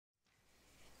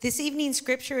This evening's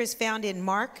scripture is found in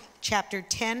Mark chapter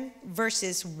 10,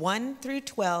 verses 1 through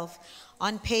 12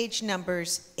 on page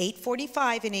numbers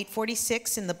 845 and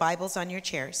 846 in the Bibles on your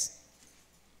chairs.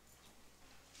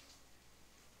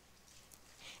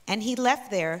 And he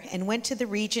left there and went to the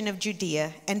region of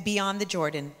Judea and beyond the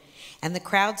Jordan, and the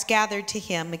crowds gathered to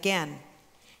him again.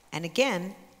 And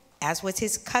again, as was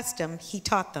his custom, he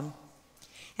taught them.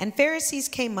 And Pharisees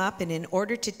came up and in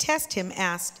order to test him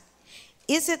asked,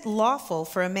 "Is it lawful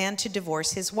for a man to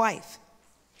divorce his wife?"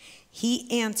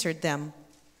 He answered them,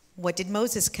 "What did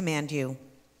Moses command you?"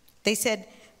 They said,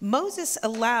 "Moses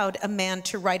allowed a man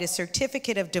to write a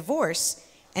certificate of divorce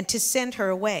and to send her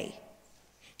away."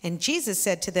 And Jesus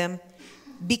said to them,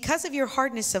 "Because of your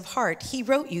hardness of heart, he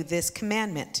wrote you this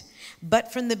commandment.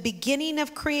 But from the beginning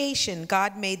of creation,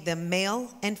 God made them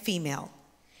male and female.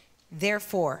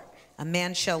 Therefore, a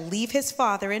man shall leave his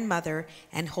father and mother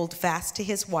and hold fast to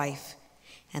his wife,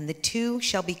 and the two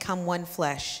shall become one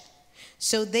flesh.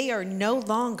 So they are no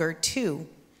longer two,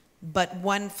 but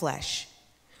one flesh.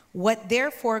 What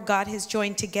therefore God has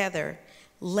joined together,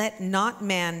 let not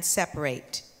man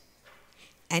separate."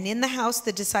 And in the house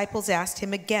the disciples asked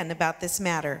him again about this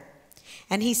matter.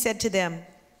 And he said to them,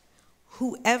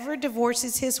 "Whoever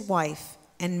divorces his wife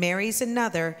and marries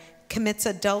another commits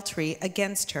adultery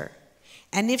against her.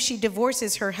 And if she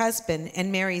divorces her husband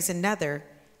and marries another,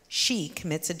 she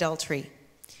commits adultery."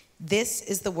 This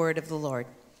is the word of the Lord.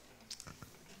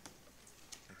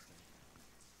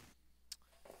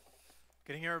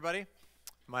 Good evening, everybody.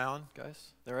 Am I on, guys?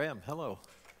 There I am. Hello.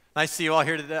 Nice to see you all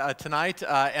here today, tonight.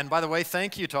 And by the way,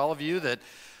 thank you to all of you that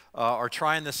are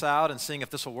trying this out and seeing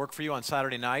if this will work for you on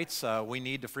Saturday nights. We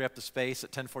need to free up the space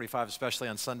at 10:45, especially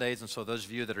on Sundays. And so those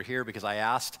of you that are here because I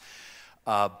asked,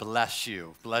 bless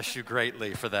you. Bless you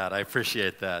greatly for that. I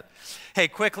appreciate that. Hey,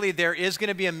 quickly, there is going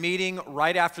to be a meeting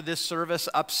right after this service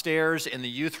upstairs in the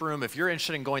youth room. If you're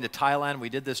interested in going to Thailand, we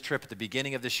did this trip at the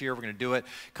beginning of this year. We're going to do it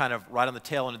kind of right on the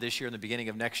tail end of this year and the beginning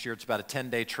of next year. It's about a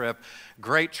 10-day trip.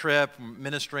 Great trip,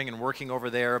 ministering and working over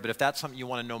there. But if that's something you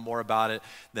want to know more about it,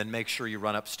 then make sure you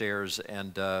run upstairs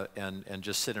and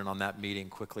just sit in on that meeting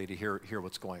quickly to hear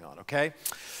what's going on, okay?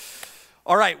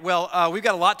 All right, well, we've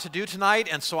got a lot to do tonight,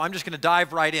 and so I'm just going to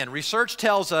dive right in. Research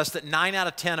tells us that 9 out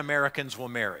of 10 Americans will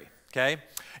marry, okay?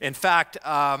 In fact,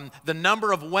 the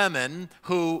number of women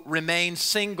who remain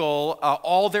single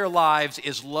all their lives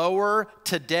is lower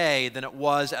today than it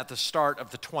was at the start of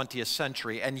the 20th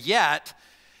century, and yet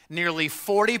nearly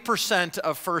 40%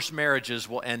 of first marriages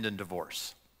will end in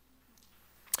divorce.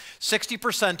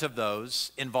 60% of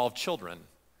those involve children.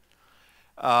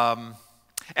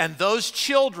 And those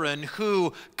children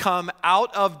who come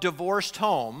out of divorced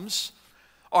homes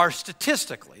are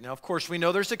statistically, now of course we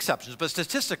know there's exceptions, but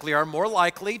statistically are more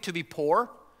likely to be poor,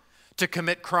 to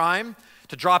commit crime,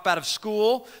 to drop out of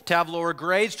school, to have lower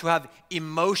grades, to have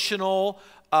emotional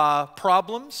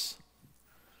problems.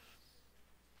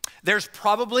 There's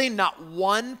probably not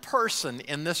one person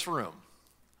in this room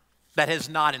that has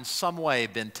not in some way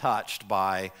been touched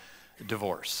by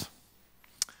divorce.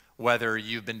 Whether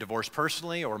you've been divorced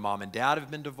personally or mom and dad have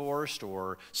been divorced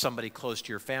or somebody close to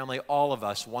your family, all of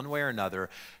us, one way or another,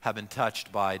 have been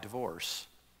touched by divorce.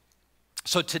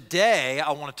 So today,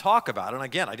 I want to talk about it. And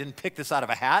again, I didn't pick this out of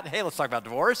a hat. Hey, let's talk about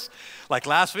divorce. Like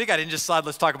last week, I didn't just decide,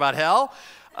 let's talk about hell.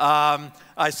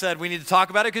 I said we need to talk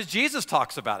about it because Jesus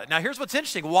talks about it. Now, here's what's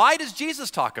interesting. Why does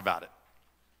Jesus talk about it?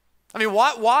 I mean,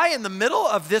 why in the middle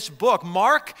of this book,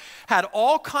 Mark had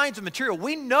all kinds of material.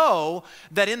 We know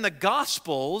that in the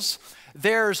Gospels,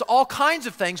 there's all kinds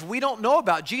of things we don't know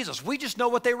about Jesus. We just know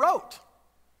what they wrote.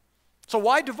 So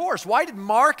why divorce? Why did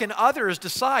Mark and others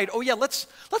decide, oh yeah, let's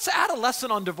add a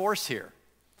lesson on divorce here?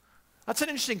 That's an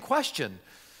interesting question.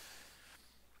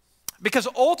 Because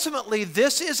ultimately,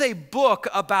 this is a book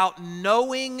about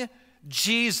knowing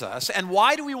Jesus. And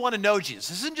why do we want to know Jesus?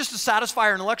 This isn't just to satisfy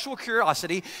our intellectual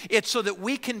curiosity. It's so that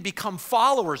we can become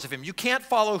followers of him. You can't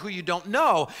follow who you don't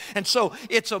know. And so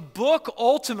it's a book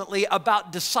ultimately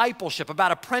about discipleship,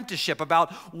 about apprenticeship,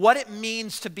 about what it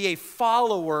means to be a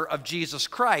follower of Jesus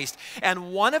Christ.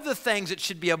 And one of the things that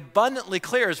should be abundantly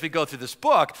clear as we go through this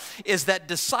book is that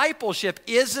discipleship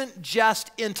isn't just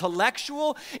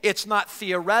intellectual. It's not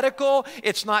theoretical.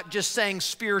 It's not just saying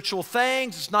spiritual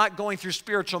things. It's not going through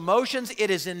spiritual motions. It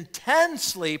is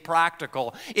intensely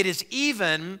practical. It is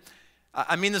even,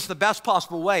 I mean this in the best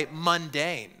possible way,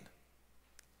 mundane.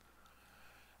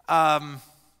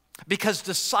 Because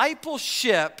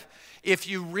discipleship, if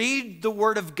you read the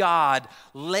Word of God,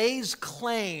 lays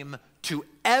claim to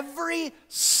every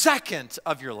second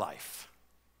of your life.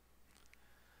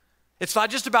 It's not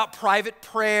just about private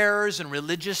prayers and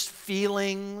religious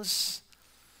feelings.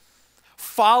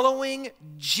 following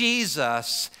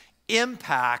Jesus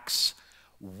impacts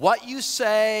what you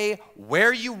say,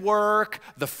 where you work,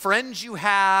 the friends you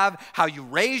have, how you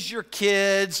raise your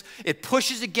kids. It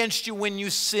pushes against you when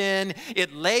you sin.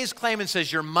 It lays claim and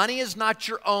says your money is not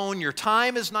your own, your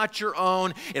time is not your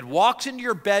own. It walks into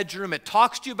your bedroom. It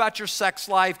talks to you about your sex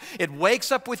life. It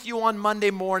wakes up with you on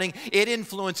Monday morning. It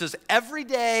influences every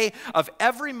day of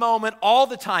every moment, all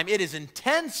the time. It is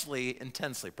intensely,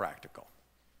 intensely practical.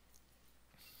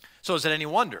 So is it any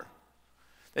wonder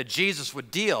that Jesus would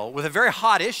deal with a very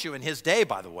hot issue in his day,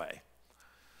 by the way,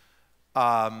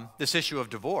 this issue of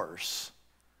divorce,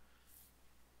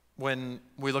 when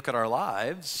we look at our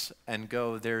lives and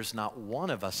go, there's not one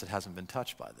of us that hasn't been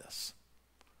touched by this.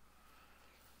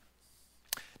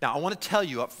 Now, I want to tell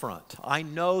you up front, I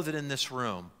know that in this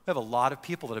room, we have a lot of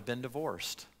people that have been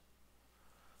divorced.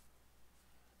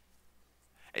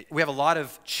 We have a lot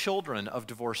of children of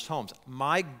divorced homes.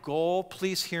 My goal,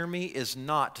 please hear me, is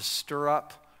not to stir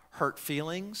up hurt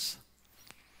feelings.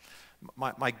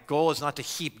 My goal is not to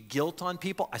heap guilt on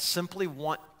people. I simply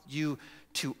want you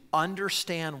to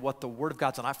understand what the Word of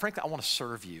God's on. Frankly, I want to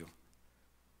serve you.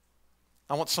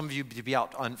 I want some of you to be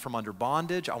out from under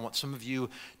bondage. I want some of you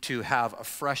to have a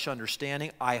fresh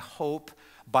understanding. I hope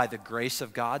by the grace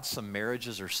of God some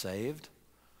marriages are saved.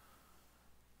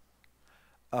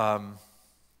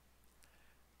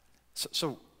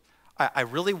 So I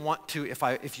really want to,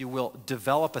 if you will,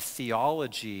 develop a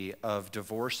theology of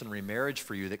divorce and remarriage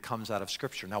for you that comes out of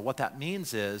Scripture. Now, what that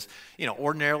means is,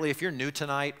 ordinarily, if you're new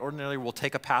tonight, ordinarily we'll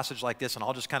take a passage like this and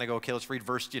I'll just kind of go, okay, let's read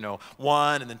verse,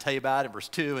 1 and then tell you about it, verse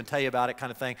 2 and tell you about it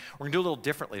kind of thing. We're going to do a little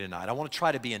differently tonight. I want to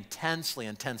try to be intensely,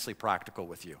 intensely practical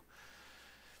with you.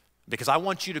 Because I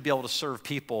want you to be able to serve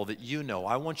people that you know.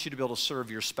 I want you to be able to serve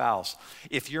your spouse.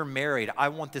 If you're married, I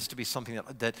want this to be something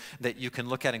that you can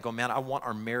look at and go, man, I want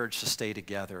our marriage to stay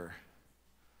together.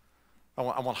 I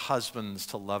want husbands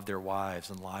to love their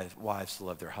wives and wives to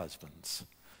love their husbands.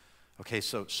 Okay,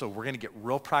 so we're going to get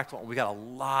real practical. We got a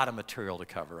lot of material to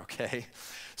cover, okay?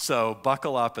 So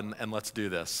buckle up and let's do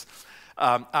this.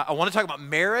 I want to talk about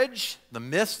marriage, the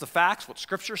myths, the facts, what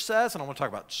Scripture says, and I want to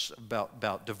talk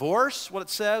about divorce, what it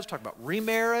says, talk about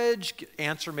remarriage,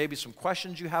 answer maybe some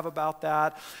questions you have about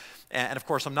that. And of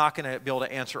course, I'm not going to be able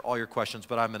to answer all your questions,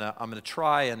 but I'm going to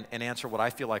try and answer what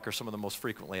I feel like are some of the most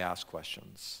frequently asked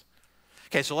questions.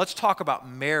 Okay, so let's talk about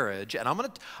marriage, and I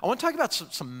want to talk about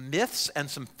some myths and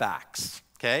some facts,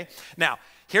 okay? Now,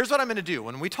 here's what I'm going to do.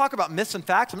 When we talk about myths and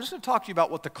facts, I'm just going to talk to you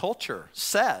about what the culture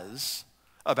says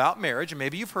about marriage, and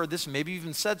maybe you've heard this, and maybe you've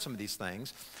even said some of these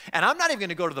things. And I'm not even going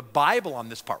to go to the Bible on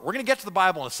this part. We're going to get to the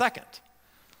Bible in a second.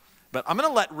 But I'm going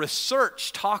to let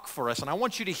research talk for us, and I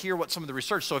want you to hear what some of the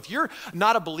research. So if you're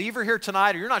not a believer here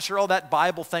tonight, or you're not sure, oh, that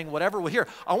Bible thing, whatever, well, here,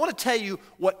 I want to tell you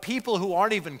what people who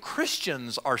aren't even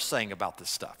Christians are saying about this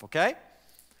stuff, okay?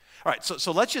 All right,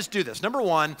 so let's just do this. Number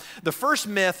one, the first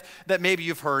myth that maybe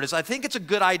you've heard is, I think it's a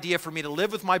good idea for me to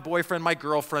live with my boyfriend, my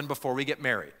girlfriend before we get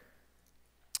married.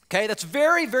 Okay, that's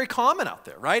very, very common out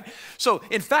there, right? So,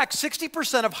 in fact,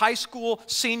 60% of high school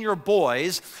senior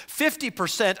boys,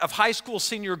 50% of high school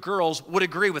senior girls would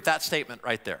agree with that statement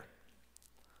right there.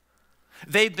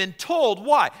 They've been told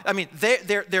why. I mean,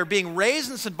 they're being raised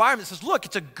in this environment that says, look,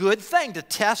 it's a good thing to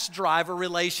test drive a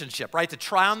relationship, right? To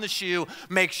try on the shoe,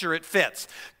 make sure it fits.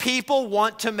 People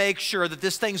want to make sure that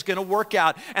this thing's going to work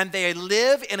out, and they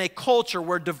live in a culture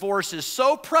where divorce is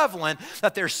so prevalent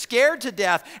that they're scared to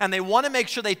death, and they want to make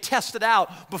sure they test it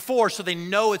out before so they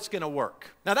know it's going to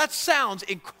work. Now, that sounds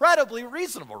incredibly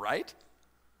reasonable, right?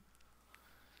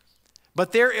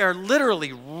 But there are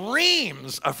literally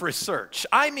reams of research.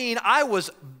 I mean, I was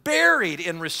buried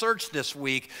in research this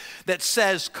week that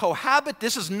says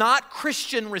this is not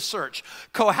Christian research.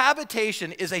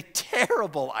 Cohabitation is a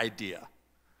terrible idea.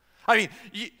 I mean,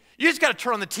 you just got to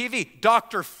turn on the TV.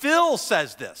 Dr. Phil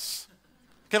says this.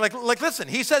 Okay, like listen,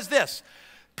 he says this.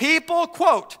 People,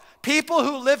 quote, people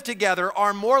who live together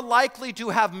are more likely to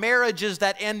have marriages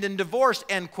that end in divorce,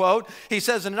 end quote. He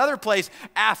says in another place,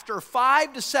 after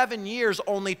 5 to 7 years,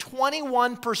 only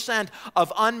 21%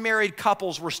 of unmarried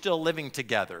couples were still living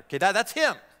together. Okay, that's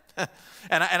him.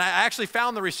 and I actually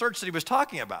found the research that he was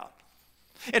talking about.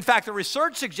 In fact, the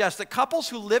research suggests that couples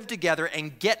who live together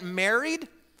and get married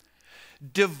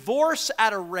divorce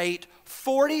at a rate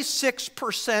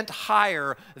 46%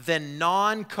 higher than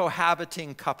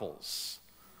non-cohabiting couples.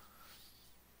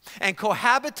 And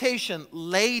cohabitation,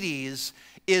 ladies,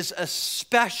 is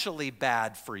especially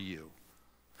bad for you.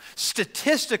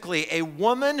 Statistically, a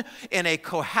woman in a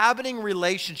cohabiting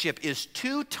relationship is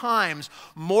 2 times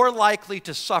more likely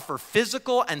to suffer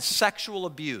physical and sexual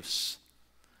abuse.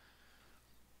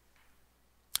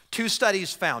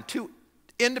 Two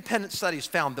independent studies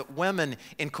found that women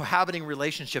in cohabiting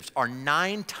relationships are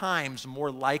 9 times more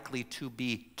likely to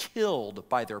be killed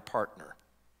by their partner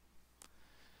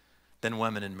than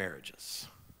women in marriages.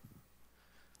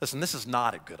 Listen, this is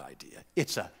not a good idea.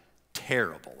 It's a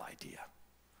terrible idea.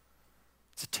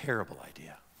 It's a terrible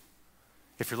idea.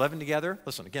 If you're living together,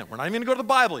 listen, again, we're not even going to go to the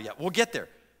Bible yet. We'll get there.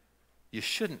 You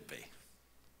shouldn't be.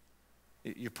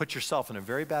 You put yourself in a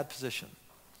very bad position.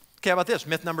 Okay, how about this?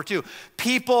 Myth number 2.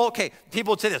 People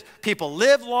would say this. People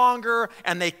live longer,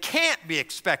 and they can't be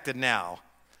expected now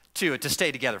to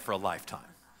stay together for a lifetime,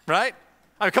 right?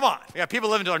 I mean, come on. You got people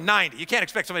living until they're 90. You can't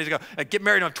expect somebody to go, get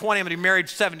married when I'm 20, I'm going to be married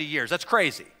 70 years. That's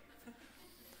crazy.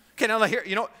 Okay, now here,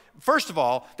 first of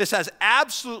all, this has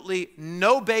absolutely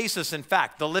no basis in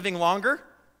fact. The living longer.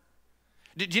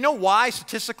 Do you know why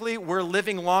statistically we're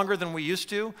living longer than we used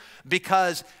to?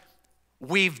 Because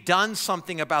we've done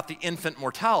something about the infant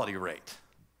mortality rate.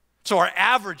 So our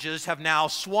averages have now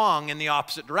swung in the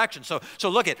opposite direction. So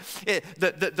look at it,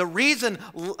 the reason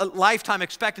lifetime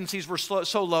expectancies were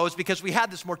so low is because we had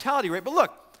this mortality rate. But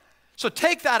look, so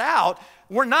take that out.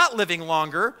 We're not living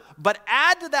longer, but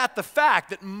add to that the fact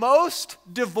that most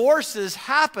divorces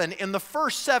happen in the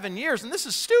first 7 years. And this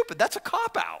is stupid. That's a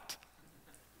cop-out.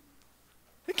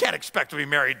 You can't expect to be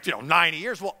married, 90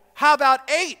 years. Well, how about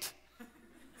 8?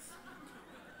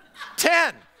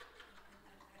 10?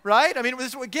 Right? I mean,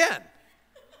 this again.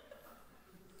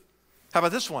 How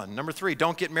about this one? Number 3,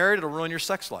 don't get married. It'll ruin your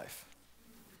sex life.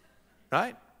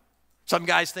 Right? Some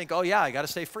guys think, oh, yeah, I got to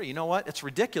stay free. You know what? It's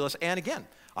ridiculous. And again,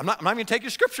 I'm not going to take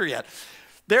your scripture yet.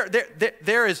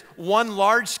 There is one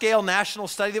large-scale national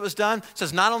study that was done. It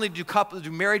says not only do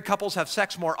married couples have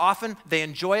sex more often, they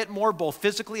enjoy it more, both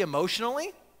physically,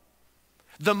 emotionally.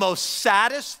 The most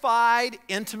satisfied,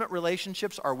 intimate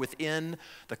relationships are within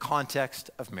the context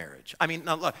of marriage. I mean,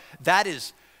 now look,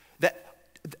 that's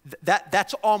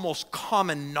almost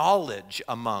common knowledge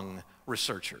among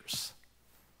researchers.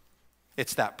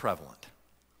 It's that prevalent.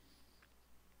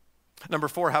 Number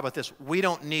 4, how about this? We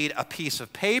don't need a piece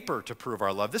of paper to prove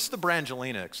our love. This is the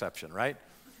Brangelina exception, right?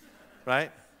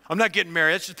 Right? I'm not getting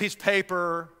married. It's just a piece of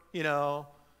paper, not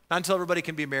until everybody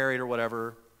can be married or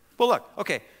whatever. Well, look,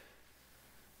 okay.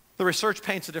 The research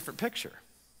paints a different picture.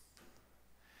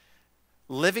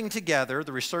 Living together,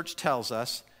 the research tells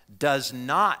us, does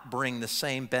not bring the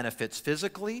same benefits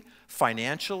physically,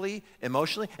 financially,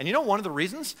 emotionally. And one of the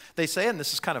reasons they say, and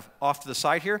this is kind of off to the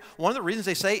side here, one of the reasons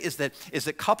they say is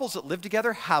that couples that live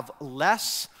together have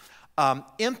less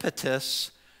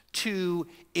impetus to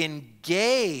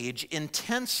engage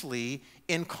intensely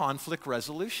in conflict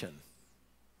resolution.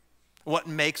 What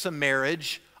makes a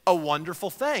marriage a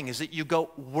wonderful thing is that you go,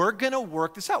 we're going to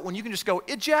work this out. When you can just go,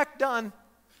 eject, done.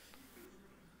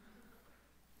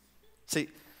 See,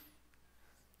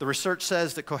 the research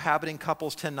says that cohabiting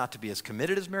couples tend not to be as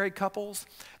committed as married couples.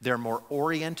 They're more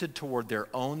oriented toward their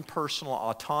own personal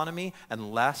autonomy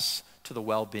and less to the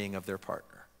well-being of their partner.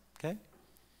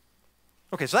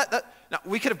 Okay, so now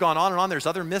we could have gone on and on. There's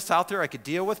other myths out there I could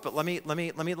deal with, but let me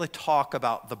talk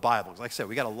about the Bible. Like I said,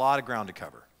 we got a lot of ground to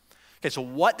cover. Okay, so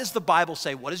what does the Bible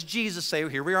say? What does Jesus say?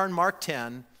 Here we are in Mark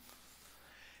 10.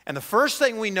 And the first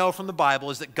thing we know from the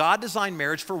Bible is that God designed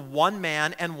marriage for one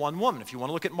man and one woman. If you want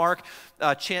to look at Mark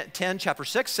 10, chapter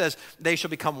 6 says, they shall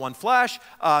become one flesh.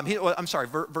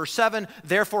 Verse 7,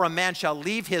 therefore a man shall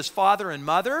leave his father and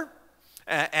mother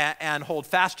and hold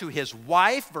fast to his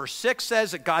wife. Verse 6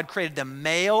 says that God created them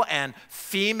male and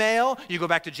female. You go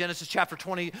back to Genesis chapter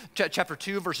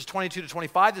 2, verses 22 to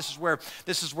 25.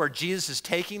 This is where Jesus is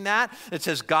taking that. It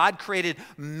says God created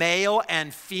male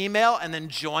and female and then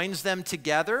joins them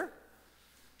together.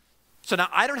 So now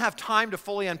I don't have time to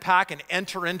fully unpack and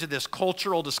enter into this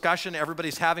cultural discussion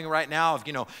everybody's having right now of,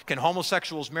 can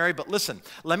homosexuals marry? But listen,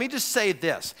 let me just say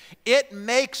this. It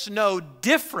makes no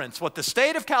difference what the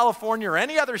state of California or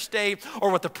any other state or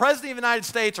what the president of the United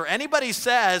States or anybody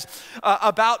says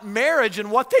about marriage and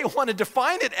what they want to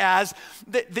define it as.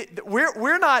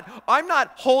 I'm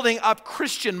not holding up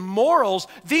Christian morals.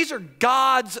 These are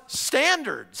God's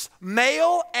standards.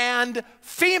 Male and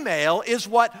female is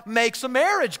what makes a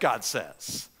marriage, God says.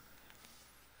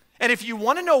 And if you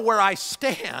want to know where I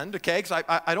stand, okay, because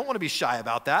I don't want to be shy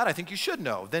about that, I think you should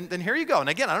know, then here you go. And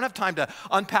again, I don't have time to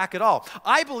unpack it all.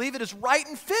 I believe it is right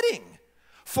and fitting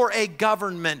for a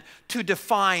government to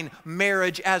define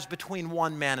marriage as between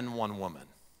one man and one woman.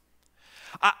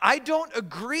 I don't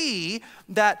agree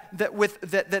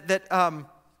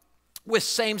with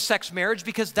same-sex marriage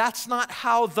because that's not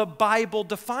how the Bible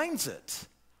defines it.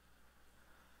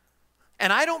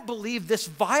 And I don't believe this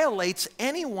violates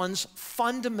anyone's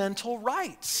fundamental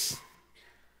rights.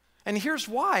 And here's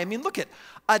why. I mean, look at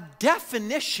a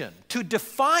definition to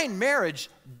define marriage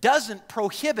doesn't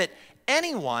prohibit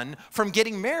anyone from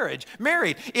getting married.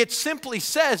 It simply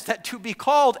says that to be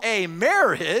called a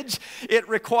marriage, it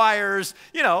requires,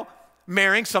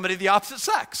 marrying somebody of the opposite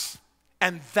sex.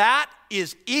 And that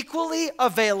is equally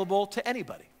available to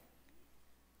anybody.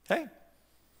 Okay? All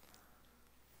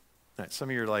right, some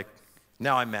of you are like,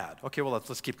 now I'm mad. Okay, well,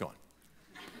 let's keep going.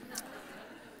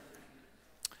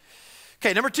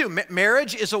 Okay, number 2,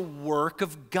 marriage is a work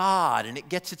of God, and it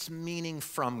gets its meaning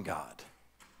from God.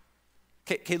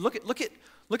 Okay, look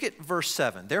at verse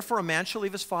 7. Therefore, a man shall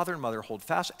leave his father and mother, hold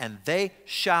fast, and they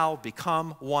shall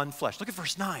become one flesh. Look at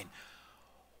verse 9.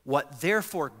 What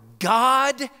therefore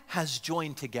God has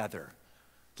joined together,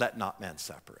 let not man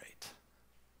separate.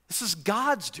 This is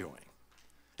God's doing.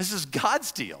 This is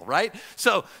God's deal, right?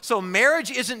 So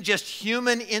marriage isn't just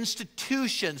human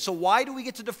institution. So why do we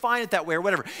get to define it that way or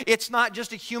whatever? It's not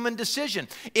just a human decision.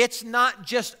 It's not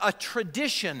just a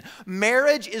tradition.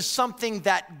 Marriage is something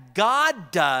that God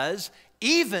does,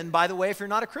 even, by the way, if you're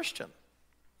not a Christian.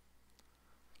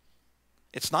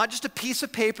 It's not just a piece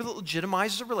of paper that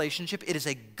legitimizes a relationship. It is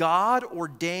a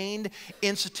God-ordained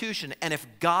institution. And if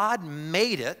God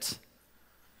made it,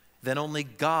 then only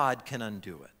God can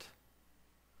undo it.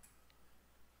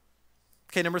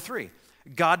 Okay, number 3,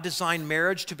 God designed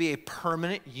marriage to be a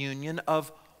permanent union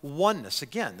of oneness.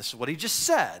 Again, this is what he just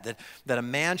said, that a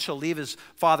man shall leave his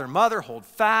father and mother, hold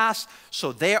fast,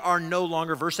 so they are no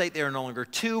longer, verse 8, they are no longer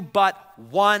two, but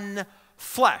one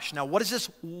flesh. Now, what is this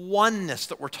oneness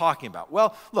that we're talking about?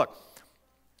 Well, look,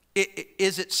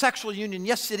 is it sexual union?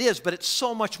 Yes, it is, but it's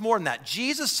so much more than that.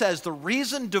 Jesus says the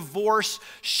reason divorce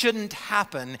shouldn't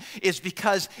happen is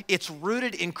because it's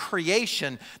rooted in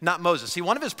creation, not Moses. See,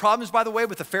 one of his problems, by the way,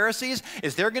 with the Pharisees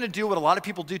is they're going to do what a lot of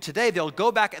people do today. They'll go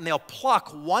back and they'll pluck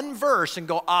one verse and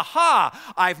go,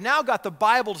 aha, I've now got the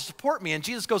Bible to support me. And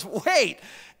Jesus goes, wait,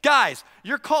 guys,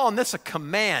 you're calling this a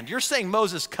command. You're saying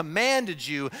Moses commanded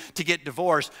you to get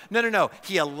divorced. No.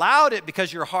 He allowed it because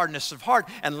of your hardness of heart.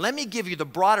 And let me give you the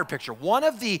broader picture. One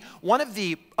of the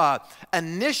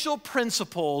initial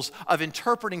principles of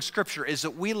interpreting Scripture is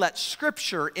that we let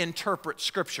Scripture interpret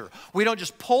Scripture. We don't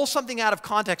just pull something out of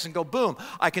context and go, boom,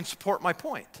 I can support my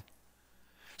point.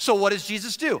 So what does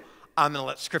Jesus do? I'm going to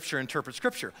let Scripture interpret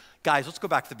Scripture. Guys, let's go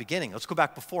back to the beginning. Let's go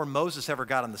back before Moses ever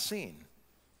got on the scene.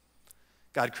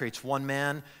 God creates one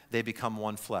man, they become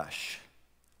one flesh.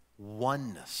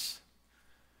 Oneness.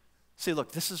 See,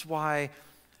 look, this is why,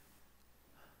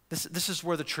 this is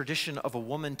where the tradition of a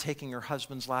woman taking her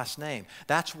husband's last name,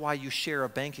 that's why you share a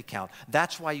bank account.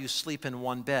 That's why you sleep in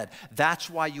one bed. That's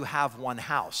why you have one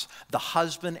house. The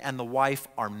husband and the wife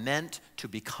are meant to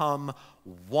become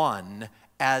one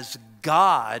as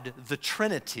God, the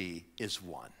Trinity, is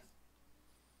one.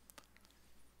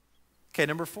 Okay,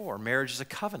 number 4, marriage is a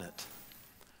covenant,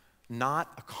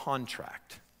 not a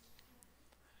contract.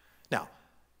 Now,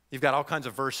 you've got all kinds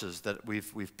of verses that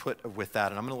we've put with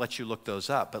that, and I'm going to let you look those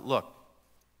up. But look,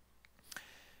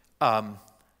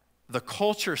 the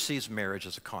culture sees marriage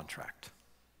as a contract.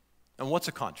 And what's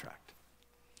a contract?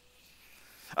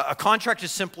 A contract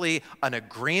is simply an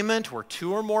agreement where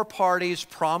 2 or more parties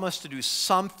promise to do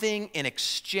something in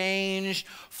exchange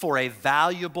for a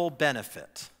valuable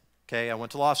benefit. Okay, I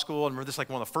went to law school, and remember this, like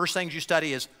one of the first things you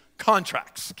study is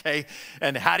contracts, okay?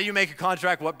 And how do you make a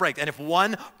contract? What breaks? And if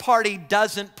one party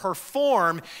doesn't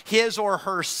perform his or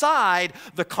her side,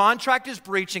 the contract is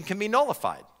breached and can be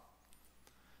nullified.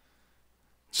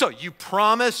 So you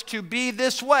promised to be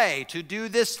this way, to do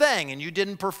this thing, and you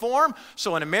didn't perform.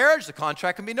 So in a marriage, the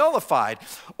contract can be nullified.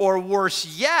 Or worse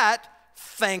yet,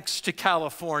 thanks to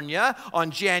California,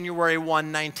 on January 1,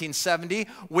 1970,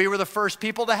 we were the first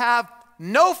people to have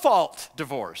no-fault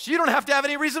divorce. You don't have to have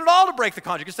any reason at all to break the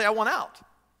contract. You can say, I want out.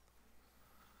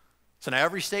 So now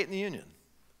every state in the union,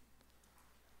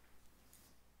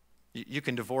 you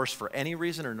can divorce for any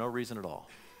reason or no reason at all.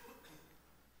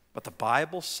 But the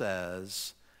Bible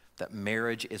says that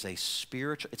marriage is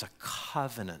it's a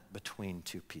covenant between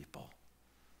 2 people.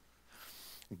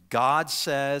 God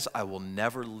says, I will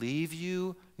never leave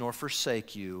you nor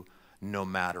forsake you. No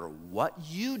matter what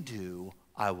you do,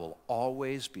 I will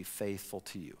always be faithful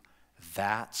to you.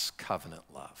 That's covenant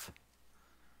love.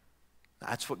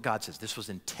 That's what God says. This was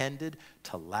intended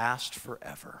to last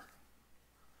forever.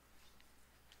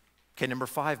 Okay, number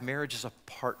 5, marriage is a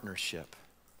partnership.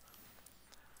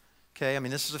 Okay, I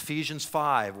mean, this is Ephesians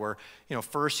 5, where,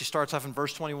 first he starts off in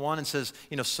verse 21 and says,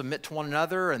 submit to one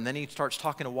another, and then he starts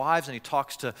talking to wives, and he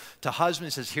talks to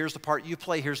husbands. He says, here's the part you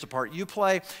play, here's the part you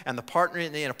play, and the partner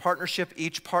in a partnership,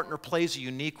 each partner plays a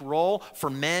unique role.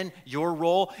 For men, your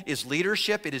role is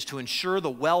leadership. It is to ensure the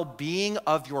well-being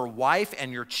of your wife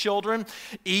and your children,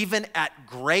 even at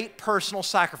great personal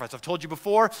sacrifice. I've told you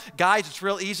before, guys, it's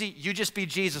real easy. You just be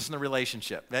Jesus in the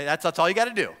relationship. That's all you got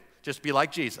to do. Just be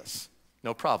like Jesus.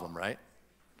 No problem, right?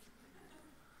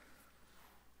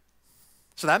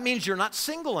 So that means you're not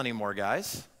single anymore,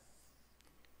 guys.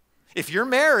 If you're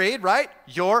married, right,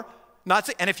 you're not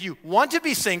single. And if you want to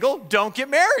be single, don't get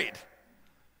married.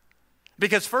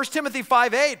 Because 1 Timothy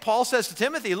 5:8, Paul says to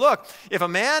Timothy, look, if a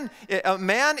man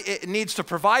needs to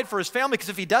provide for his family, because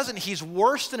if he doesn't, he's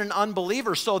worse than an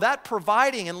unbeliever. So that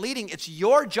providing and leading, it's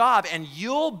your job, and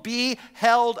you'll be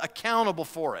held accountable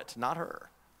for it, not her.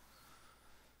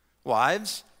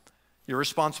 Wives, your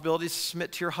responsibility is to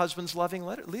submit to your husband's loving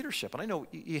leadership. And I know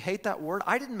you hate that word.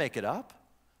 I didn't make it up.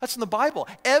 That's in the Bible.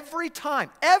 Every time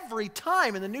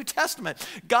in the New Testament,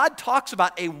 God talks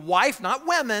about a wife, not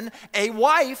women, a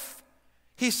wife,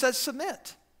 he says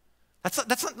submit. That's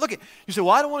not, look, you say,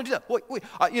 well, I don't want to do that. Wait,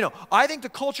 I think the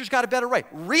culture's got a better way.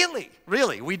 Really?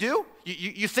 We do?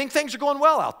 You think things are going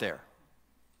well out there?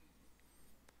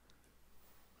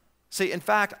 See, in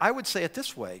fact, I would say it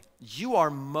this way. You are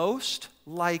most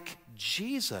like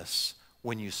Jesus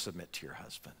when you submit to your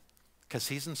husband, because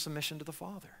he's in submission to the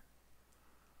Father.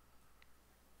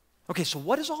 Okay, so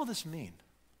what does all this mean?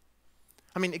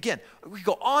 I mean, again, we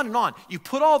go on and on. You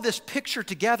put all this picture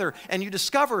together, and you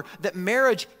discover that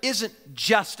marriage isn't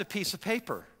just a piece of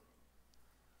paper.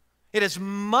 It has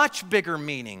much bigger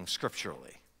meaning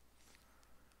scripturally.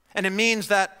 And it means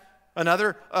that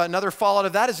another fallout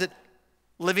of that is that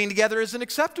living together isn't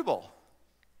acceptable,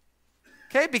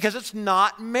 okay? Because it's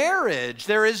not marriage.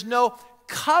 There is no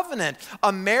covenant.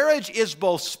 A marriage is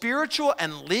both spiritual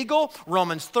and legal.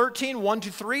 Romans 13,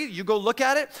 1-3, you go look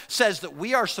at it, says that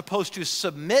we are supposed to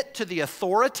submit to the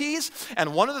authorities.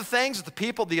 And one of the things that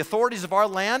the authorities of our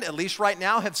land, at least right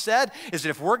now, have said is that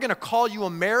if we're going to call you a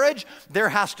marriage, it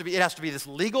has to be this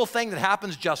legal thing that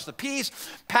happens just the peace.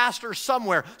 Pastor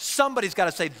somewhere, somebody's got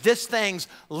to say this thing's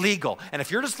legal. And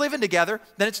if you're just living together,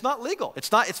 then it's not legal. It's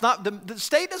not, the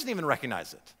state doesn't even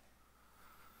recognize it.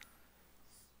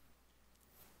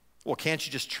 Well, can't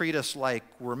you just treat us like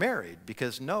we're married?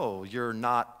 Because no, you're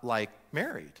not like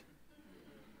married.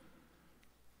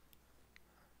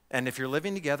 And if you're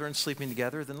living together and sleeping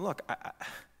together, then look,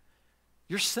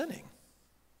 you're sinning.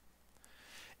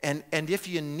 And if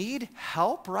you need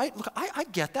help, right? Look, I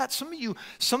get that. Some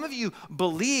of you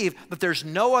believe that there's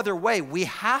no other way. We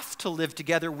have to live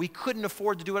together. We couldn't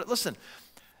afford to do it. Listen,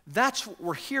 that's what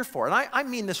we're here for. And I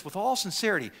mean this with all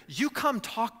sincerity. You come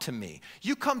talk to me.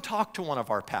 You come talk to one of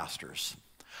our pastors.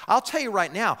 I'll tell you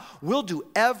right now, we'll do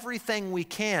everything we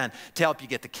can to help you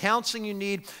get the counseling you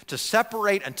need, to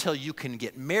separate until you can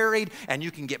get married, and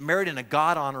you can get married in a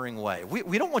God-honoring way.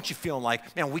 We don't want you feeling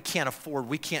like, man, we can't afford,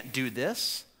 we can't do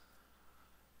this.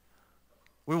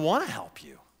 We want to help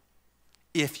you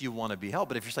if you want to be helped.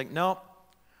 But if you're saying, no,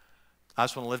 I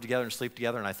just want to live together and sleep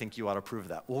together, and I think you ought to approve of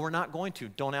that. Well, we're not going to.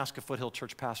 Don't ask a Foothill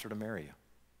church pastor to marry you.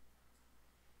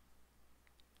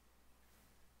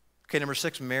 Okay, number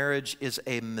 6, marriage is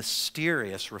a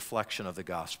mysterious reflection of the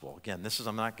gospel. Again,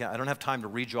 I don't have time to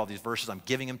read you all these verses. I'm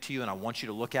giving them to you, and I want you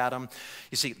to look at them.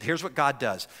 You see, here's what God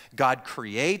does. God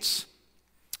creates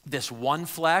this one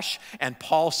flesh, and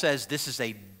Paul says this is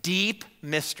a deep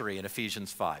mystery in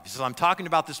Ephesians 5. He says, I'm talking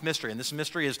about this mystery, and this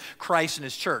mystery is Christ and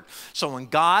his church. So when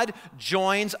God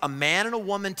joins a man and a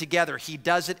woman together, he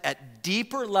does it at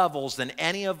deeper levels than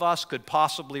any of us could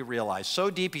possibly realize.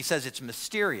 So deep, he says it's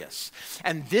mysterious.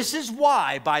 And this is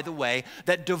why, by the way,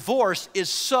 that divorce is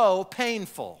so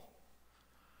painful.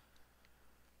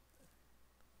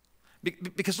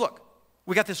 Because look,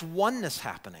 we got this oneness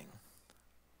happening.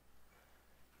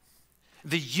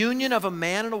 The union of a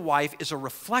man and a wife is a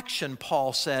reflection,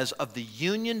 Paul says, of the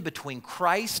union between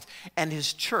Christ and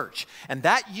his church. And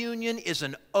that union is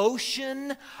an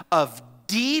ocean of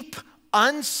deep,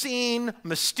 unseen,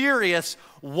 mysterious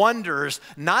wonders,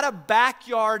 not a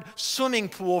backyard swimming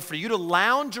pool for you to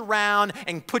lounge around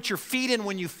and put your feet in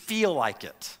when you feel like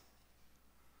it.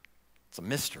 It's a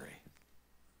mystery.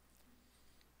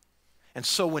 And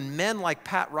so when men like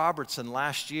Pat Robertson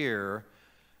last year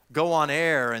go on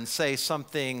air and say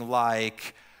something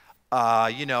like,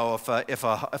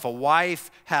 if a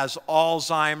wife has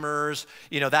Alzheimer's,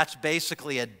 that's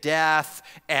basically a death,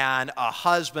 and a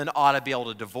husband ought to be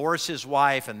able to divorce his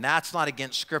wife, and that's not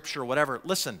against Scripture or whatever.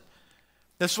 Listen,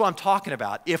 This is what I'm talking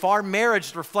about. If our marriage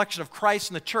is a reflection of Christ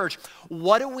and the church,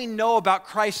 what do we know about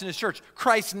Christ and his church?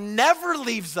 Christ never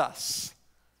leaves us.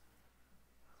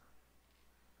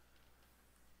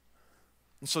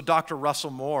 And so Dr. Russell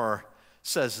Moore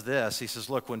says this. He says,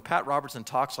 look, when Pat Robertson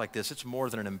talks like this, it's more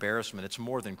than an embarrassment. It's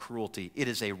more than cruelty. It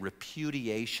is a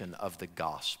repudiation of the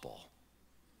gospel,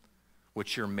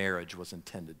 which your marriage was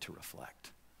intended to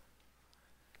reflect.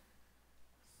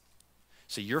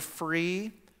 So you're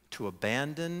free to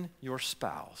abandon your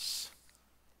spouse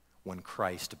when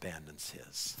Christ abandons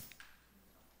his.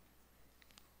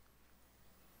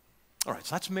 All right,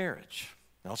 so that's marriage.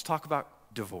 Now let's talk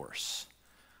about divorce.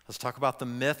 Let's talk about the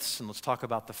myths and let's talk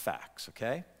about the facts,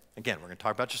 okay? Again, we're going to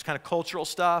talk about just kind of cultural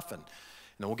stuff and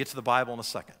then we'll get to the Bible in a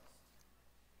second.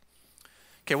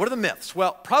 Okay, what are the myths?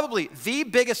 Well, probably the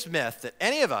biggest myth that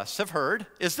any of us have heard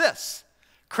is this.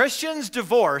 Christians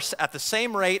divorce at the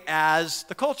same rate as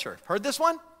the culture. Heard this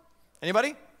one?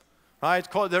 Anybody?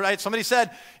 Right, somebody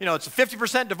said, it's a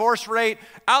 50% divorce rate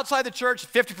outside the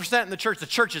church, 50% in the church. The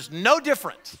church is no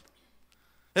different.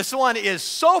 This one is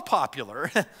so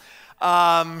popular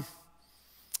and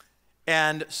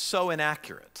so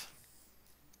inaccurate.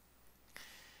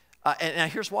 And now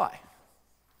here's why.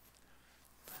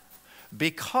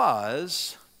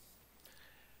 Because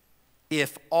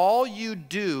if all you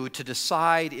do to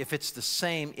decide if it's the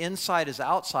same inside as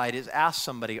outside is ask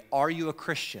somebody, are you a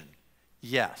Christian?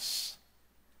 Yes.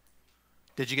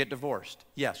 Did you get divorced?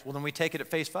 Yes. Well, then we take it at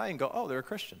face value and go, oh, they're a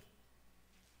Christian.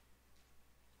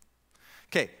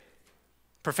 Okay.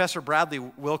 Professor Bradley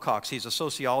Wilcox, he's a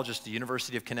sociologist at the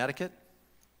University of Connecticut,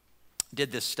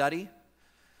 did this study,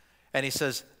 and he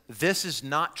says, this is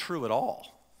not true at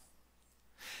all.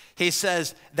 He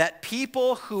says that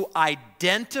people who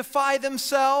identify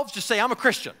themselves, just say, I'm a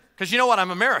Christian, because you know what,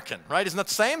 I'm American, right? Isn't that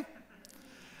the same?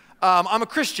 I'm a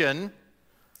Christian.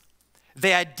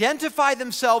 They identify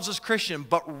themselves as Christian,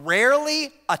 but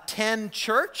rarely attend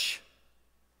church,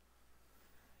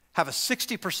 have a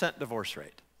 60% divorce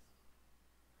rate.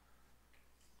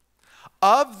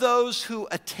 Of those who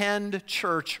attend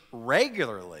church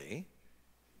regularly,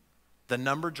 the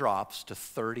number drops to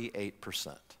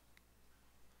 38%.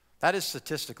 That is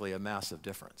statistically a massive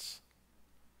difference.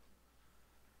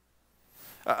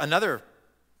 Another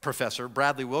professor,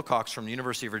 Bradley Wilcox from the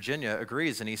University of Virginia,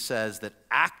 agrees, and he says that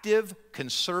active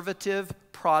conservative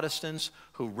Protestants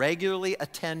who regularly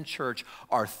attend church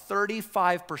are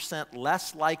 35%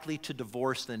 less likely to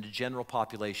divorce than the general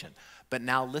population. But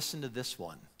now listen to this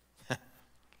one.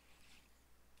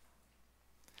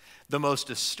 The most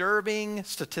disturbing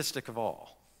statistic of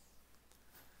all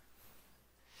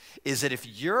is that if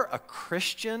you're a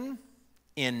Christian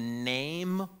in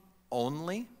name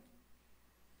only,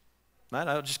 right?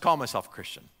 I'll just call myself a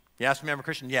Christian. You ask me, I'm a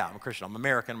Christian? Yeah, I'm a Christian. I'm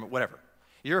American, whatever.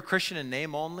 You're a Christian in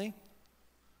name only.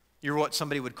 You're what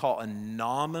somebody would call a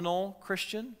nominal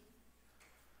Christian.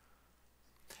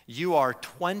 You are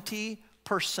 20%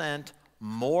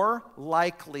 more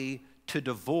likely to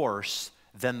divorce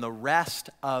than the rest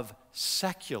of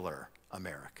secular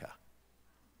America.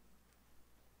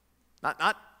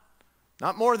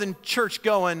 Not more than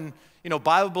church-going,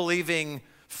 Bible-believing,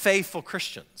 faithful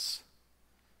Christians.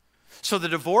 So the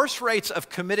divorce rates of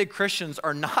committed Christians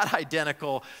are not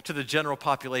identical to the general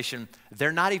population.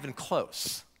 They're not even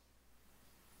close.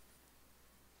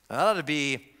 Now, that ought to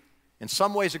be, in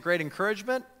some ways, a great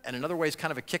encouragement, and in other ways,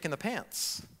 kind of a kick in the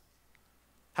pants.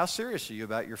 How serious are you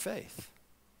about your faith?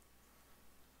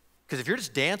 Because if you're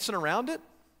just dancing around it,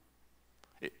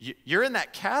 you're in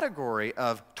that category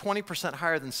of 20%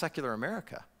 higher than secular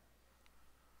America.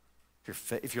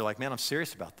 If you're like, man, I'm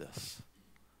serious about this,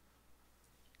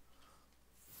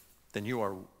 then you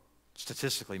are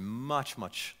statistically much,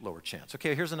 much lower chance.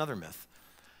 Okay, here's another myth.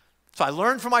 So I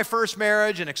learned from my first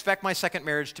marriage and expect my second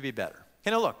marriage to be better.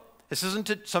 Okay, now look, this isn't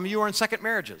to, some of you are in second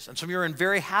marriages, and some of you are in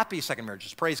very happy second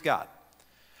marriages. Praise God.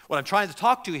 What I'm trying to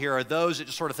talk to here are those that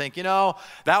just sort of think, that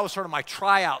was sort of my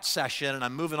tryout session and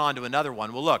I'm moving on to another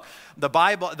one. Well, look,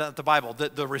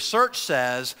 the research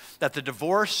says that the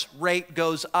divorce rate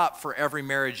goes up for every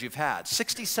marriage you've had.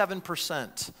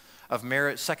 67%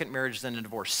 of second marriages end in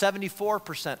divorce.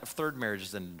 74% of third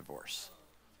marriages end in divorce.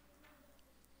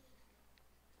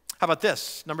 How about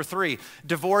this? Number 3,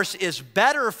 divorce is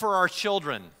better for our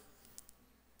children,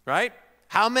 right?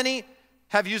 How many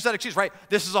have used that excuse, right?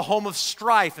 This is a home of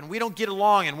strife and we don't get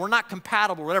along and we're not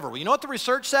compatible, whatever. Well, you know what the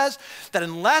research says? That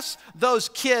unless those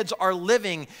kids are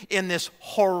living in this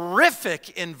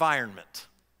horrific environment,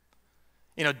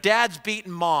 You know, dad's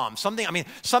beating mom.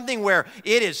 Something where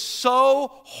it is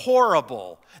so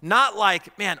horrible. Not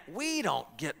like, man, we don't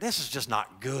get, this is just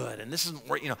not good. And this isn't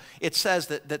where, you know, it says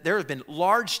that there have been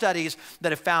large studies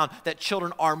that have found that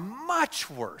children are much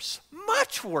worse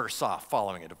off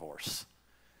following a divorce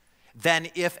than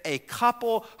if a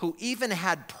couple who even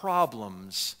had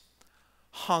problems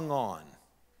hung on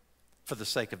for the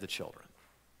sake of the children.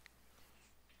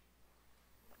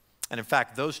 And in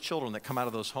fact, those children that come out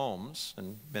of those homes,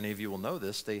 and many of you will know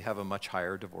this, they have a much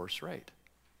higher divorce rate.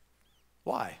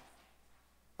 Why?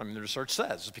 I mean, the research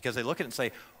says it's because they look at it and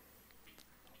say,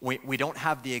 we don't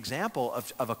have the example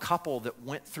of a couple that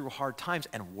went through hard times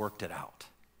and worked it out,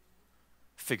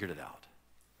 figured it out.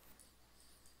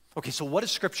 Okay, so what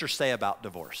does Scripture say about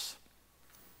divorce?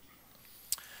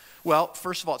 Well,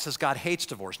 first of all, it says God hates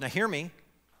divorce. Now hear me.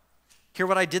 Hear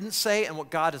what I didn't say and what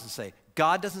God doesn't say.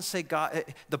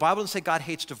 The Bible doesn't say God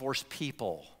hates divorced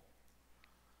people.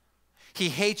 He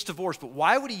hates divorce, but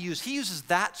why would he uses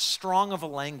that strong of a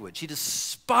language. He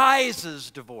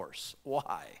despises divorce.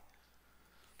 Why?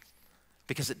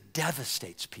 Because it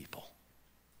devastates people.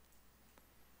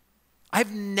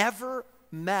 I've never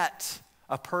met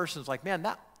a person who's like, man,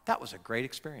 that was a great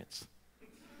experience.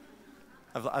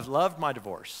 I've loved my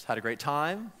divorce, had a great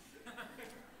time.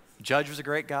 The judge was a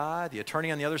great guy. The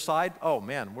attorney on the other side, oh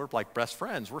man, we're like best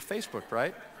friends. We're Facebook,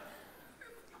 right?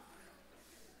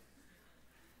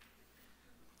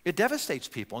 It devastates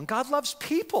people, and God loves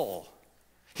people.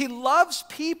 He loves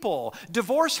people.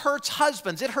 Divorce hurts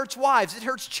husbands. It hurts wives. It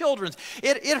hurts children.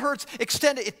 It hurts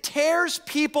extended. It tears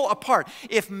people apart.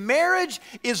 If marriage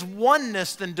is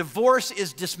oneness, then divorce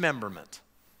is dismemberment.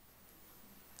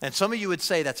 And some of you would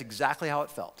say that's exactly how it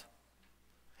felt.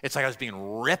 It's like I was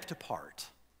being ripped apart.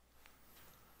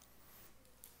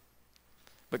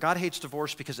 But God hates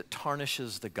divorce because it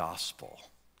tarnishes the gospel.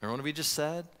 Remember what we just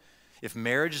said? If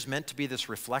marriage is meant to be this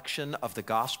reflection of the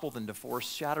gospel, then divorce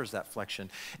shatters that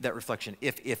reflection.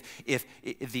 If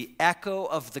the echo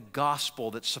of the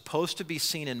gospel that's supposed to be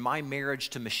seen in my marriage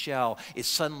to Michelle is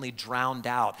suddenly drowned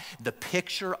out, the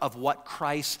picture of what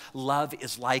Christ's love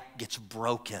is like gets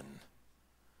broken.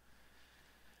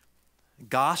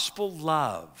 Gospel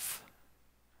love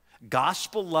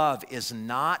is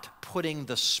not putting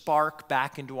the spark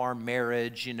back into our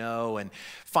marriage, you know, and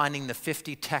finding the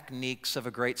 50 techniques of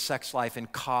a great sex life in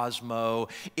Cosmo.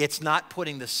 It's not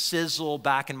putting the sizzle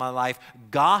back in my life.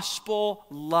 Gospel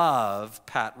love,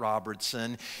 Pat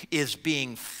Robertson, is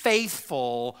being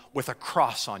faithful with a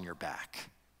cross on your back.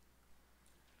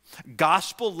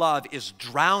 Gospel love is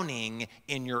drowning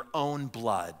in your own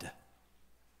blood.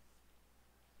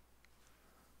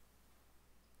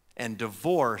 And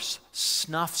divorce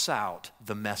snuffs out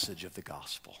the message of the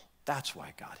gospel. That's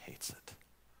why God hates it.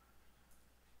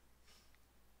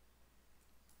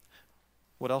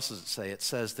 What else does it say? It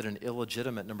says that an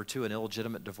illegitimate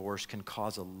divorce can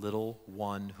cause a little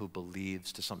one who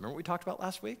believes to something. Remember what we talked about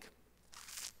last week?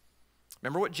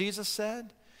 Remember what Jesus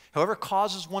said? Whoever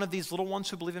causes one of these little ones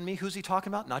who believe in me, who's he talking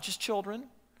about? Not just children,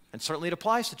 and certainly it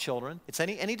applies to children. It's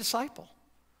any disciple.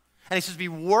 And he says, be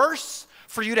worse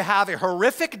for you to have a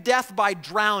horrific death by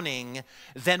drowning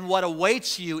than what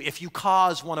awaits you if you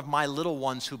cause one of my little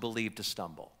ones who believe to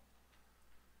stumble.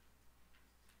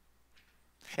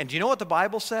 And do you know what the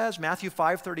Bible says? Matthew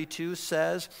 5:32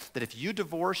 says that if you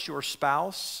divorce your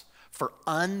spouse for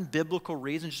unbiblical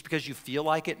reasons, just because you feel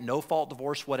like it, no fault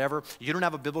divorce, whatever, you don't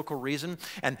have a biblical reason,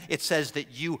 and it says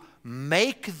that you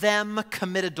make them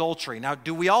commit adultery. Now,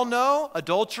 do we all know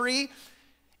adultery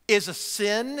is a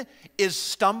sin, is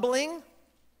stumbling?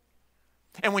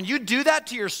 And when you do that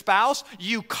to your spouse,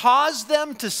 you cause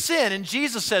them to sin. And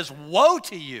Jesus says, woe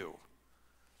to you.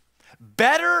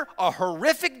 Better a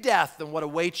horrific death than what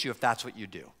awaits you if that's what you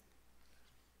do.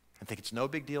 I think it's no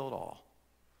big deal at all.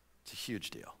 It's a huge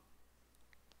deal.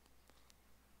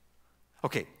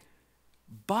 Okay,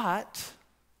 but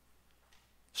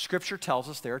Scripture tells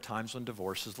us there are times when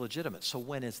divorce is legitimate. So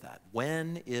when is that?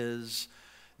 When is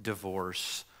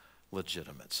divorce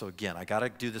legitimate? So again, I got to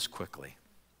do this quickly.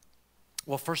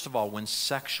 Well, first of all, when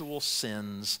sexual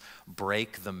sins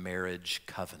break the marriage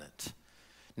covenant.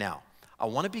 Now, I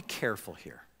want to be careful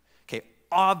here. Okay,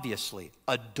 obviously,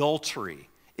 adultery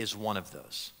is one of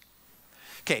those.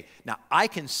 Okay, now I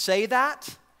can say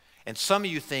that, and some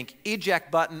of you think, eject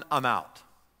button, I'm out.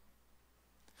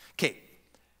 Okay,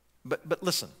 but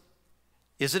listen,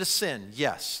 is it a sin?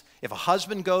 Yes. If a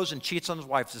husband goes and cheats on his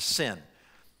wife, it's a sin.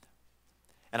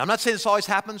 And I'm not saying this always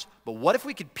happens, but what if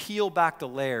we could peel back the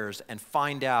layers and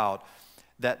find out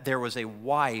that there was a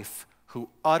wife who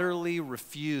utterly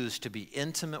refused to be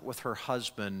intimate with her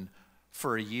husband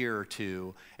for a year or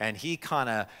two, and he kind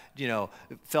of,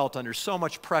 felt under so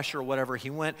much pressure or whatever.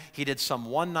 He did some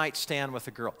one-night stand with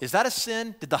a girl. Is that a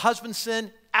sin? Did the husband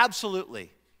sin?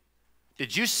 Absolutely.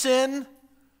 Did you sin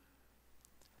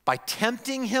by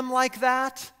tempting him like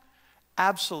that?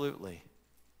 Absolutely.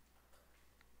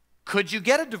 Could you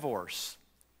get a divorce?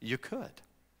 You could.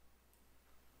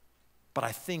 But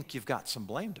I think you've got some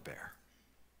blame to bear.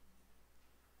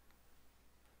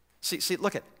 See,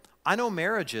 look I know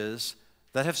marriages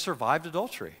that have survived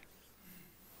adultery.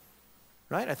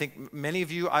 Right? I think many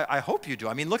of you, I hope you do.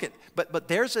 I mean, but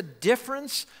there's a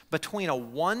difference between a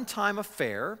one-time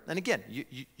affair, and again,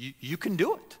 you can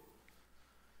do it,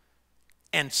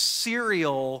 and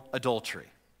serial adultery.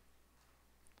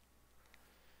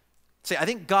 See, I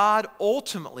think God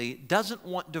ultimately doesn't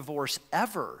want divorce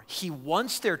ever. He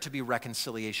wants there to be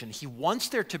reconciliation. He wants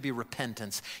there to be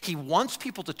repentance. He wants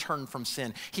people to turn from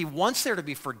sin. He wants there to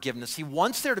be forgiveness. He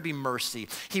wants there to be mercy.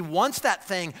 He wants that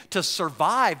thing to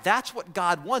survive. That's what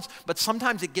God wants. But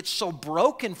sometimes it gets so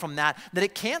broken from that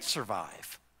it can't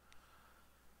survive.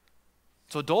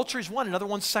 So adultery is one. Another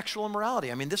one's sexual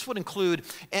immorality. I mean, this would include,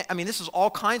 this is all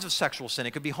kinds of sexual sin.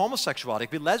 It could be homosexuality. It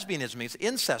could be lesbianism. It's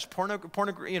incest,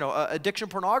 addiction,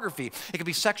 pornography. It could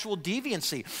be sexual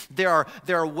deviancy. There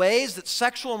are ways that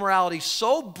sexual immorality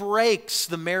so breaks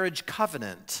the marriage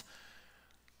covenant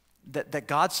that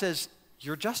God says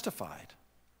you're justified.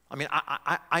 I mean,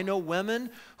 I know women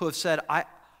who have said,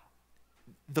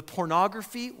 the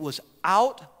pornography was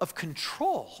out of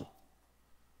control.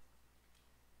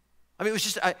 I mean, it was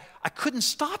just, I couldn't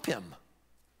stop him.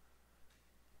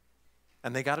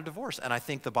 And they got a divorce. And I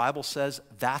think the Bible says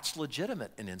that's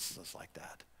legitimate in instances like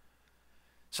that.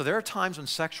 So there are times when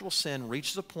sexual sin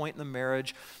reaches a point in the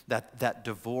marriage that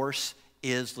divorce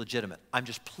is legitimate. I'm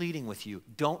just pleading with you,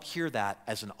 don't hear that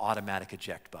as an automatic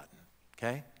eject button,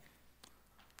 okay?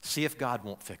 See if God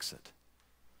won't fix it.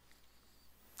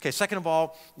 Okay, second of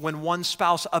all, when one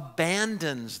spouse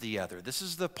abandons the other. This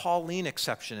is the Pauline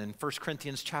exception in 1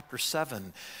 Corinthians chapter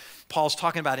 7. Paul's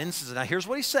talking about instances. Now here's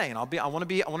what he's saying. I want to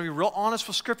be real honest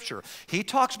with Scripture. He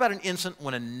talks about an incident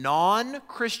when a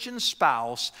non-Christian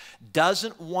spouse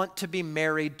doesn't want to be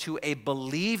married to a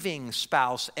believing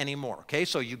spouse anymore. Okay,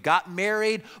 so you got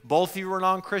married, both of you were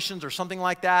non-Christians or something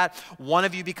like that. One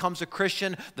of you becomes a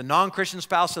Christian. The non-Christian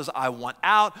spouse says, I want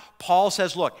out. Paul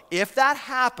says, look, if that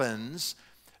happens,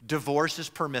 divorce is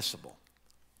permissible.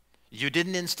 You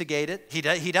didn't instigate it. He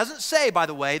doesn't say, by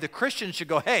the way, the Christian should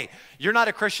go, hey, you're not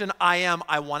a Christian, I am,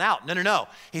 I want out. No.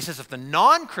 He says if the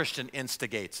non-Christian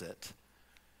instigates it,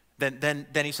 then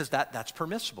he says that's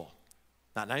permissible.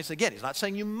 Now, he's not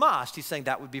saying you must. He's saying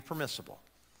that would be permissible.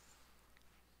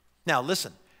 Now,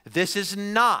 listen, this is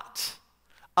not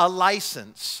a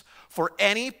license for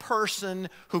any person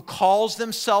who calls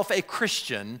themselves a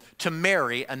Christian to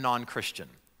marry a non-Christian.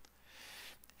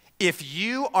 If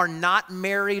you are not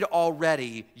married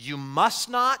already, you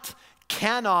must not,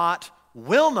 cannot,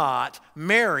 will not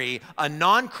marry a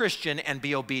non-Christian and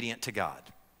be obedient to God.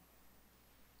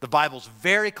 The Bible's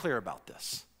very clear about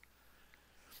this.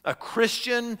 A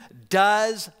Christian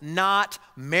does not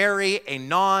marry a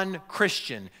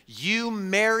non-Christian. You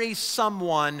marry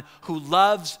someone who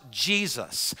loves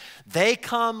Jesus. They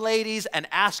come, ladies, and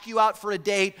ask you out for a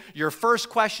date. Your first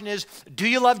question is, do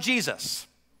you love Jesus?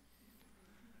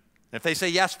 And if they say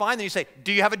yes, fine, then you say,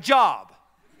 do you have a job?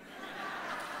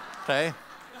 Okay?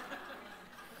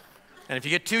 And if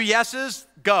you get 2 yeses,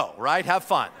 go, right? Have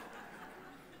fun.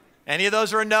 Any of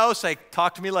those are a no, say,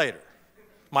 talk to me later.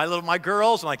 My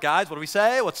girls, I'm like, guys, what do we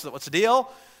say? What's the deal?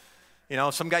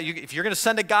 Some guy, if you're going to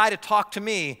send a guy to talk to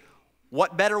me,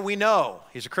 what better we know?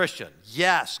 He's a Christian.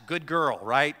 Yes, good girl,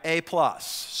 right? A+,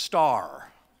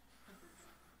 star.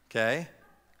 Okay?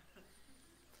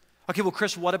 Okay, well,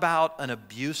 Chris, what about an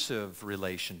abusive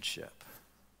relationship?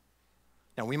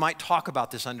 Now, we might talk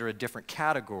about this under a different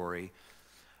category,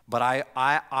 but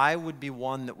I would be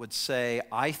one that would say,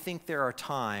 I think there are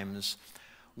times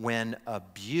when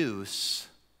abuse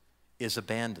is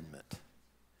abandonment.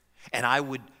 And I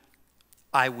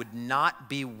would not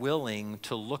be willing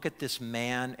to look at this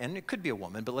man, and it could be a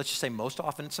woman, but let's just say most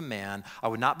often it's a man. I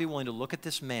would not be willing to look at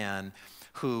this man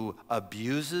who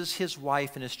abuses his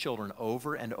wife and his children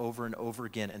over and over and over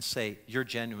again and say, you're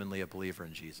genuinely a believer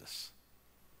in Jesus.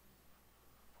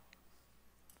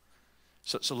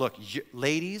 So look,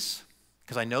 ladies,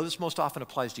 because I know this most often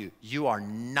applies to you, you are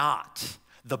not,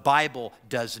 the Bible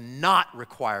does not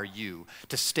require you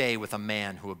to stay with a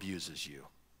man who abuses you.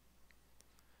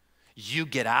 You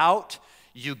get out,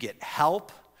 you get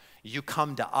help, you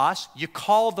come to us, you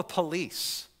call the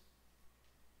police.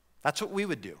 That's what we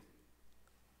would do.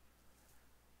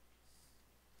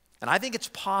 And I think it's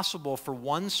possible for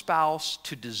one spouse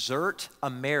to desert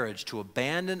a marriage, to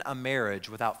abandon a marriage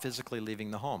without physically leaving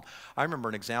the home. I remember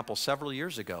an example several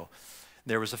years ago.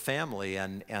 There was a family,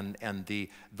 and the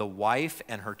wife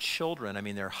and her children, I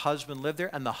mean, their husband lived there,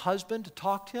 and the husband, to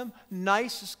talk to him,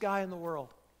 nicest guy in the world.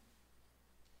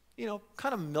 You know,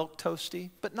 kind of milquetoasty,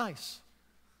 but nice.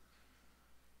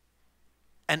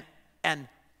 And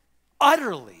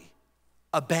utterly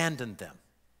abandoned them.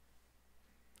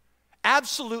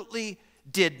 Absolutely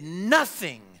did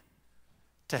nothing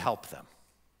to help them.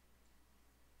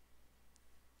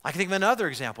 I can think of another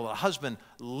example. A husband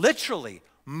literally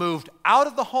moved out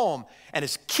of the home, and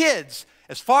his kids,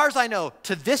 as far as I know,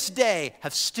 to this day,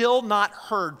 have still not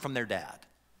heard from their dad.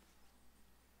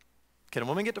 Can a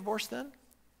woman get divorced then?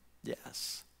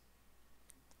 Yes.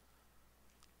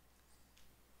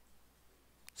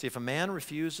 See, if a man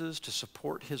refuses to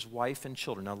support his wife and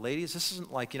children, now ladies, this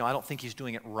isn't like, I don't think he's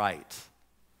doing it right.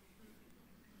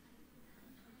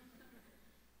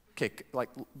 Okay, like,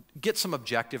 get some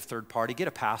objective third party, get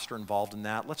a pastor involved in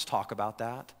that. Let's talk about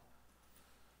that.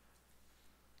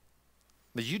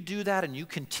 But you do that and you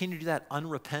continue to do that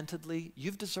unrepentantly,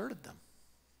 you've deserted them.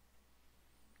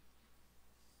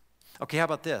 Okay, how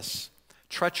about this?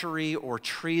 Treachery or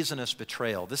treasonous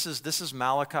betrayal. This is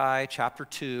Malachi chapter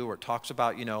 2, where it talks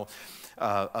about,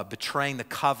 betraying the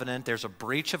covenant. There's a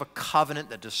breach of a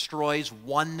covenant that destroys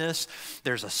oneness.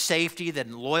 There's a safety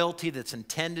and loyalty that's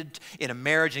intended in a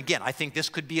marriage. And again, I think this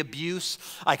could be abuse.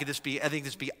 I think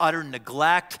this be utter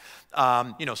neglect.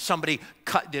 Somebody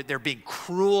they're being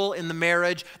cruel in the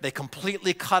marriage. They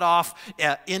completely cut off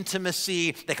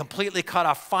intimacy. They completely cut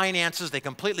off finances. They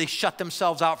completely shut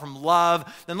themselves out from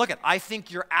love. Then I think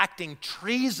you're acting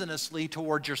treasonously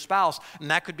towards your spouse,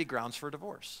 and that could be grounds for a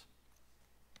divorce.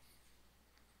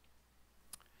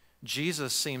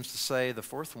 Jesus seems to say the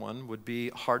fourth one would be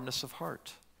hardness of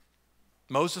heart.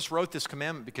 Moses wrote this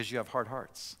commandment because you have hard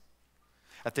hearts.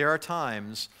 That there are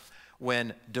times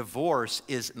when divorce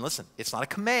is, and listen, it's not a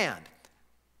command,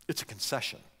 it's a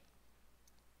concession.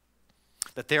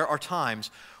 That there are times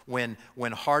when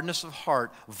hardness of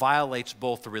heart violates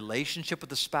both the relationship with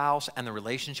the spouse and the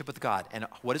relationship with God. And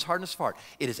what is hardness of heart?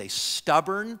 It is a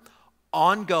stubborn,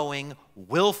 ongoing,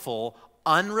 willful,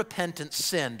 unrepentant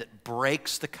sin that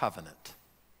breaks the covenant.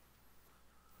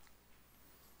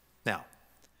 Now,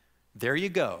 there you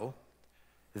go.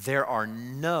 There are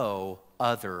no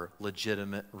other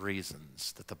legitimate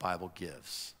reasons that the Bible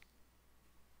gives.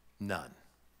 None.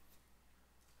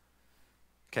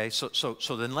 Okay,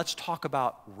 so then let's talk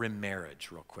about remarriage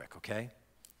real quick, okay?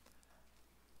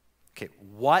 Okay,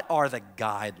 what are the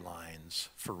guidelines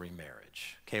for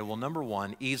remarriage? Okay, well, number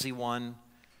one, easy one,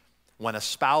 when a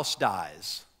spouse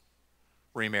dies,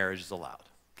 remarriage is allowed.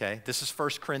 Okay, this is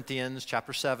 1 Corinthians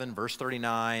chapter 7, verse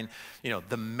 39.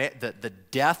 The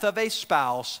death of a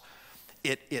spouse,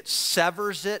 it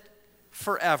severs it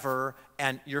forever,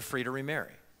 and you're free to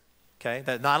remarry. Okay,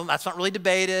 that's not really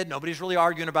debated. Nobody's really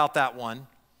arguing about that one.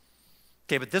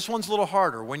 Okay, but this one's a little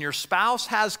harder. When your spouse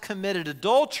has committed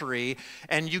adultery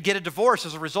and you get a divorce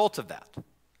as a result of that,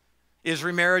 is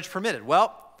remarriage permitted?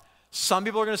 Well, some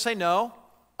people are going to say no.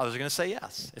 Others are going to say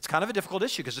yes. It's kind of a difficult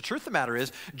issue because the truth of the matter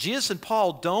is Jesus and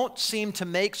Paul don't seem to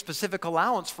make specific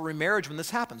allowance for remarriage when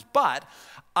this happens. But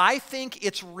I think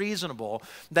it's reasonable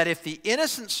that if the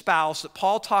innocent spouse that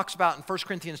Paul talks about in 1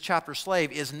 Corinthians chapter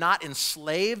slave is not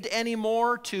enslaved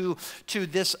anymore to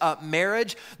this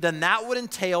marriage, then that would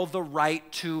entail the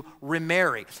right to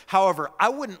remarry. However, I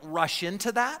wouldn't rush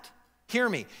into that. Hear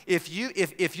me. If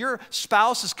your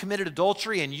spouse has committed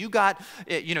adultery and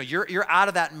you're out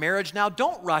of that marriage now,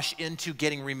 don't rush into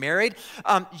getting remarried.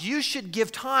 You should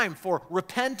give time for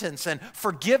repentance and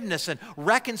forgiveness and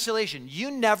reconciliation.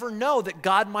 You never know that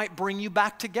God might bring you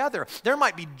back together. There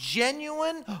might be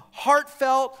genuine,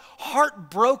 heartfelt,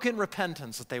 heartbroken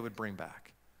repentance that they would bring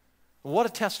back. What a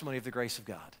testimony of the grace of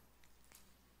God.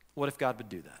 What if God would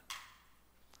do that?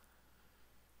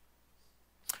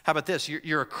 How about this?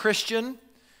 You're a Christian,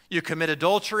 you commit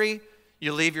adultery,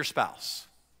 you leave your spouse.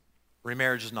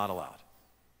 Remarriage is not allowed.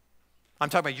 I'm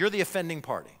talking about you're the offending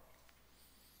party.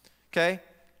 Okay?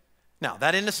 Now,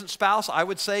 that innocent spouse, I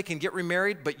would say, can get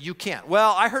remarried, but you can't.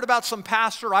 Well, I heard about some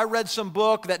pastor, I read some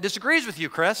book that disagrees with you,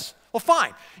 Chris. Well,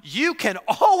 fine. You can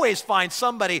always find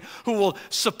somebody who will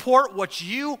support what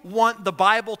you want the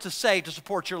Bible to say to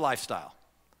support your lifestyle.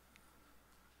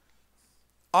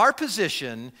 Our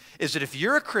position is that if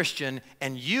you're a Christian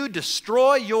and you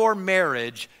destroy your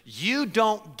marriage, you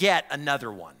don't get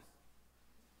another one.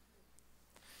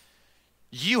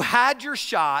 You had your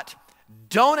shot.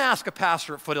 Don't ask a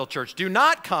pastor at Foothill Church. Do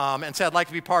not come and say, I'd like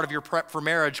to be part of your prep for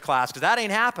marriage class, because that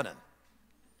ain't happening.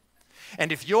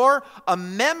 And if you're a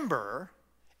member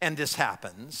and this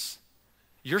happens,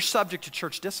 you're subject to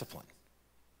church discipline.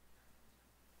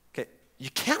 Okay, you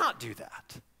cannot do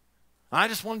that. I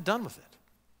just want it done with it.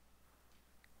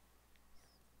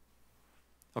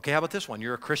 Okay, how about this one?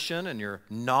 You're a Christian and your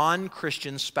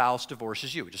non-Christian spouse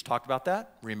divorces you. We just talked about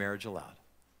that. Remarriage allowed.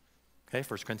 Okay,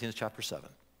 1 Corinthians chapter 7.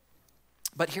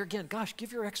 But here again, gosh,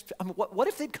 give your what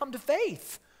if they'd come to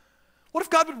faith? What if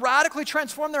God would radically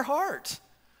transform their heart?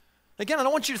 Again, I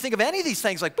don't want you to think of any of these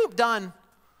things like, boop, done. I'm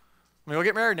going to go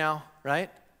get married now, right?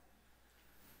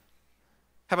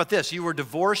 How about this? You were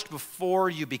divorced before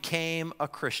you became a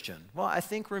Christian. Well, I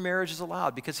think remarriage is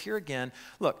allowed because here again,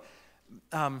 look,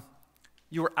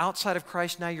 you were outside of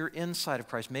Christ, now you're inside of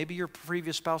Christ. Maybe your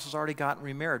previous spouse has already gotten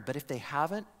remarried, but if they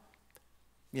haven't,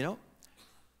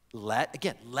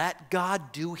 let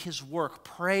God do his work.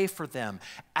 Pray for them.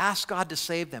 Ask God to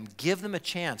save them. Give them a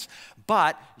chance.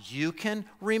 But you can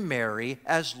remarry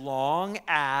as long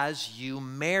as you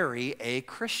marry a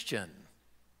Christian.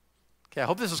 Okay, I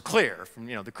hope this is clear. From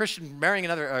the Christian marrying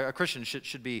a Christian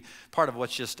should be part of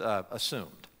what's just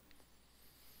assumed.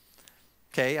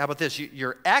 Okay, how about this?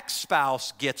 Your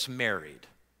ex-spouse gets married.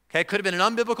 Okay, it could have been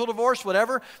an unbiblical divorce,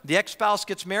 whatever. The ex-spouse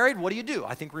gets married. What do?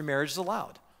 I think remarriage is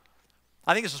allowed.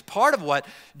 I think this is part of what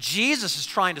Jesus is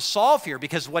trying to solve here,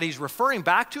 because what he's referring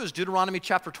back to is Deuteronomy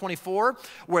chapter 24,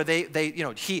 where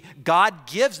God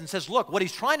gives and says, look, what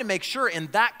he's trying to make sure in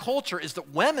that culture is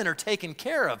that women are taken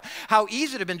care of. How easy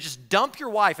it would have been just dump your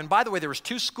wife. And by the way, there was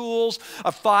two schools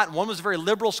of thought, and one was a very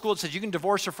liberal school that said you can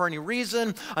divorce her for any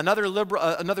reason.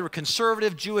 Another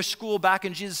conservative Jewish school back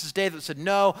in Jesus' day that said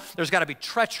no, there's got to be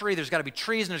treachery, there's got to be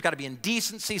treason, there's got to be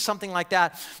indecency, something like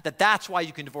that. That's why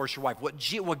you can divorce your wife.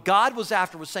 What God was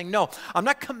after was saying, no, I'm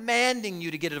not commanding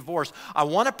you to get a divorce. I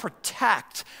want to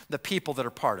protect the people that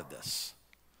are part of this.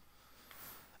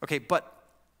 Okay, but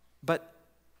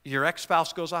your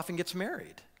ex-spouse goes off and gets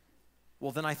married.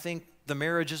 Well, then I think the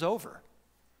marriage is over.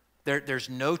 There's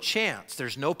no chance,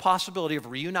 there's no possibility of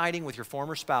reuniting with your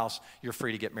former spouse. You're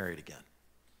free to get married again.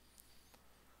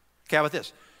 Okay, how about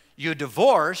this? You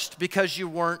divorced because you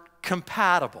weren't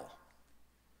compatible.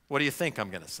 What do you think I'm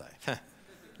going to say?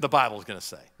 The Bible's going to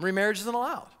say. Remarriage isn't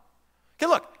allowed. Okay,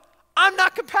 look, I'm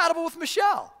not compatible with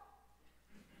Michelle.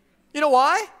 You know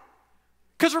why?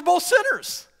 Because we're both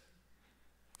sinners,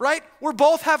 right? We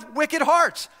both have wicked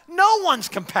hearts. No one's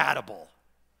compatible.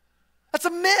 That's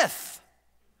a myth.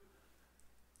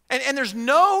 And there's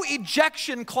no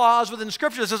ejection clause within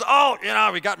Scripture that says,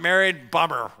 oh, we got married,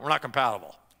 bummer, we're not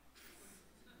compatible.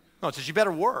 No, it says you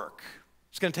better work.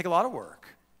 It's going to take a lot of work.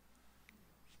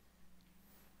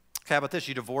 Okay, how about this?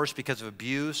 You divorce because of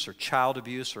abuse or child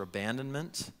abuse or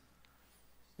abandonment.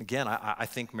 Again, I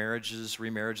think remarriage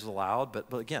is allowed,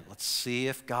 but again, let's see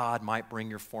if God might bring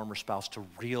your former spouse to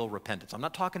real repentance. I'm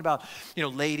not talking about,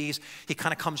 ladies, he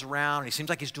kind of comes around and he seems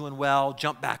like he's doing well,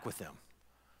 jump back with him.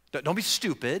 Don't be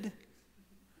stupid.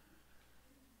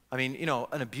 I mean,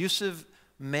 an abusive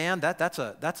man, that's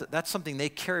something they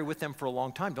carry with them for a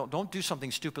long time. Don't do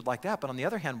something stupid like that. But on the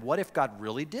other hand, what if God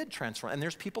really did transform? And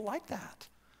there's people like that.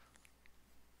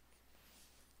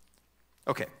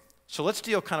 Okay, so let's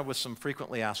deal kind of with some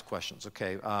frequently asked questions,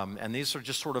 okay? And these are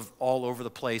just sort of all over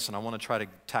the place, and I want to try to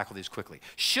tackle these quickly.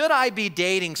 Should I be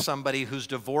dating somebody whose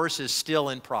divorce is still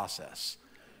in process?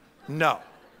 No.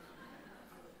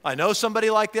 I know somebody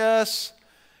like this,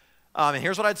 and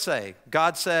here's what I'd say.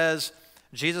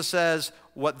 Jesus says,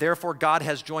 what therefore God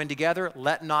has joined together,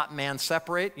 let not man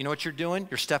separate. You know what you're doing?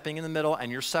 You're stepping in the middle,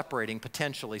 and you're separating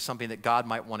potentially something that God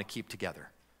might want to keep together.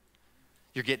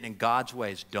 You're getting in God's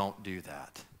ways. Don't do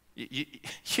that. You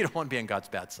don't want to be on God's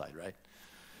bad side, right?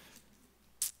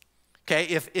 Okay,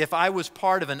 if I was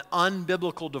part of an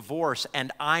unbiblical divorce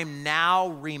and I'm now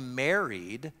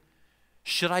remarried,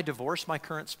 should I divorce my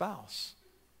current spouse?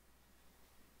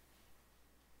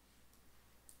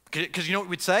 Because you know what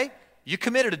we'd say? You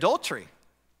committed adultery.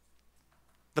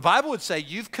 The Bible would say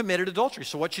you've committed adultery.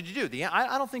 So what should you do?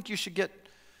 I don't think you should get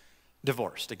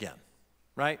divorced again.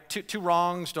 Right? Two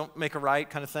wrongs don't make a right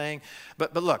kind of thing.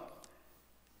 But look,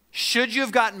 should you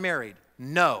have gotten married?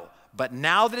 No. But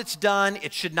now that it's done,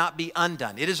 it should not be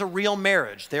undone. It is a real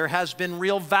marriage. There has been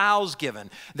real vows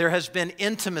given. There has been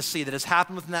intimacy that has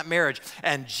happened within that marriage.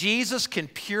 And Jesus can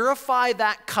purify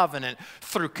that covenant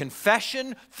through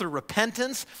confession, through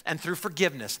repentance, and through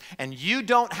forgiveness. And you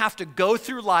don't have to go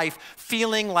through life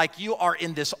feeling like you are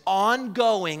in this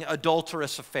ongoing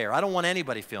adulterous affair. I don't want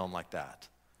anybody feeling like that.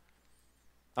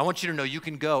 I want you to know you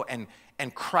can go and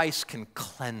Christ can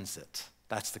cleanse it.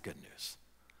 That's the good news.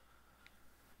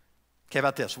 Okay,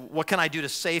 about this. What can I do to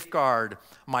safeguard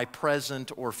my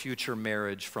present or future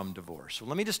marriage from divorce? Well,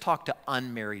 let me just talk to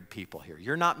unmarried people here.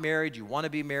 You're not married, you want to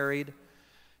be married,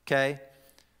 okay?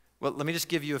 Well, let me just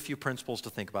give you a few principles to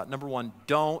think about. Number one,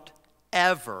 don't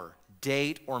ever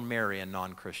date or marry a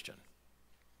non-Christian.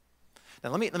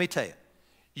 Now, let me tell you,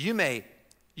 you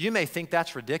may think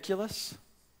that's ridiculous,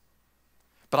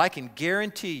 but I can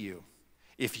guarantee you,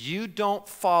 if you don't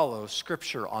follow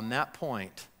Scripture on that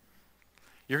point,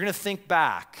 you're going to think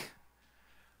back.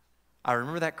 I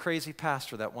remember that crazy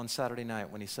pastor that one Saturday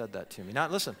night when he said that to me. Now,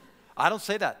 listen, I don't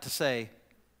say that to say,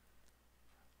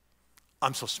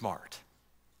 I'm so smart.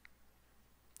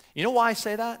 You know why I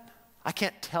say that? I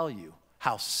can't tell you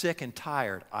how sick and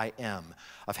tired I am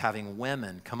of having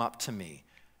women come up to me,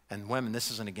 and women,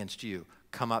 this isn't against you,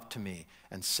 come up to me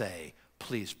and say,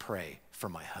 please pray for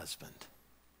my husband.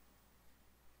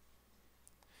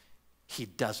 He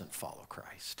doesn't follow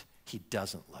Christ. He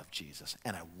doesn't love Jesus,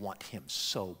 and I want him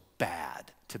so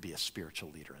bad to be a spiritual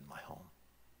leader in my home.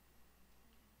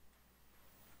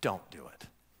 Don't do it.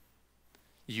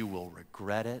 You will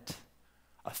regret it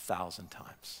 1,000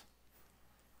 times.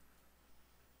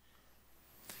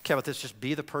 Okay, about this, just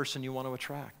be the person you want to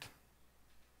attract.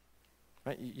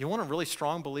 Right? You want a really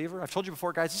strong believer? I've told you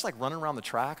before, guys, it's like running around the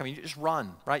track. I mean, you just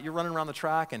run, right? You're running around the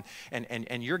track,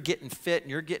 and you're getting fit,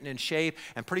 and you're getting in shape,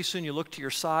 and pretty soon you look to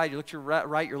your side, you look to your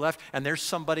right, your left, and there's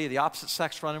somebody of the opposite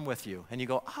sex running with you. And you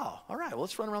go, oh, all right, well,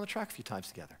 let's run around the track a few times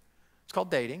together. It's called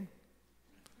dating.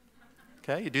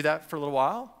 Okay, you do that for a little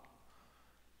while.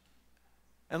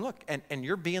 And look, and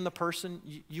you're being the person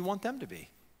you want them to be.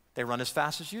 They run as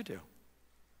fast as you do.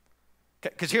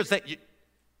 Because here's the thing.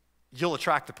 You'll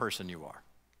attract the person you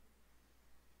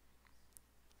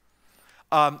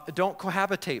are. Don't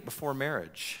cohabitate before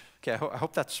marriage. Okay, I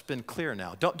hope that's been clear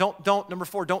now. Number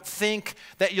 4, don't think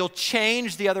that you'll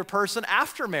change the other person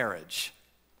after marriage,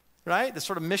 right? The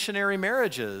sort of missionary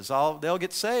marriages, they'll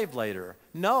get saved later.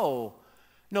 No,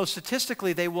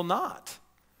 statistically they will not.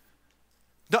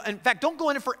 In fact, don't go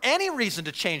in for any reason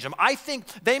to change them. I think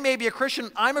they may be a Christian,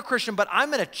 I'm a Christian, but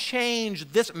I'm going to change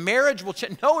this. Marriage will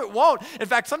change. No, it won't. In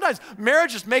fact, sometimes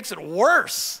marriage just makes it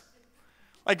worse.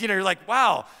 Like, you're like,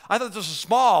 wow, I thought this was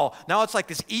small. Now it's like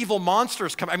this evil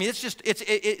monster's coming. I mean, it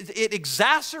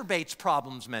exacerbates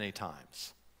problems many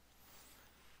times.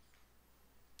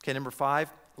 Okay, number 5,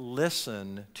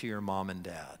 listen to your mom and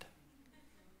dad.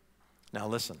 Now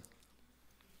listen.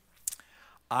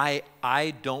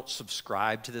 I don't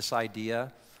subscribe to this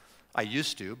idea. I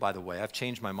used to, by the way. I've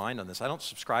changed my mind on this. I don't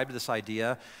subscribe to this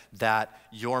idea that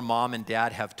your mom and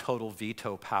dad have total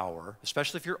veto power,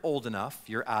 especially if you're old enough,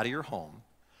 you're out of your home.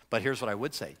 But here's what I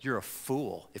would say. You're a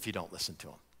fool if you don't listen to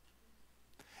them.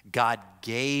 God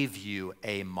gave you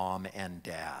a mom and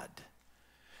dad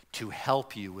to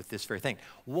help you with this very thing.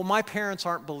 Well, my parents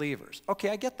aren't believers. Okay,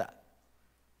 I get that.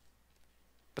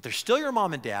 But they're still your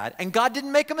mom and dad, and God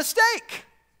didn't make a mistake.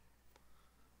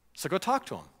 So go talk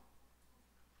to them.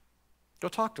 Go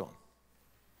talk to them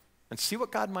and see what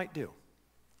God might do.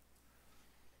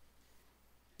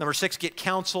 Number 6, get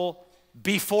counsel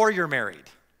before you're married,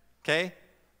 okay?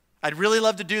 I'd really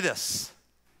love to do this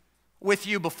with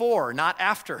you before, not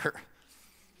after.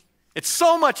 It's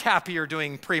so much happier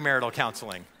doing premarital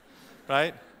counseling,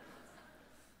 right?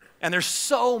 And there's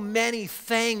so many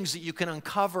things that you can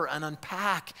uncover and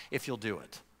unpack if you'll do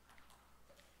it.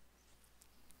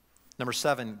 Number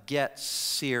 7, get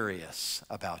serious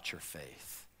about your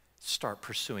faith. Start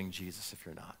pursuing Jesus if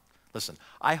you're not. Listen,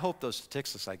 I hope those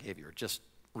statistics I gave you are just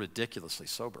ridiculously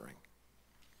sobering.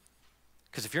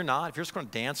 Because if you're not, if you're just going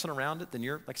to dancing around it, then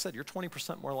you're, like I said, you're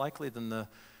 20% more likely than the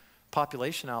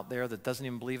population out there that doesn't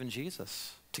even believe in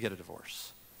Jesus to get a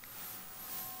divorce.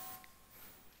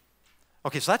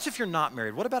 Okay, so that's if you're not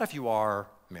married. What about if you are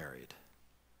married?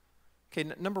 Okay,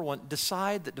 number 1,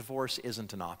 decide that divorce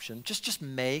isn't an option. Just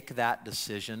make that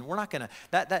decision. We're not going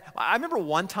to, I remember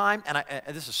one time, and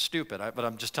this is stupid, but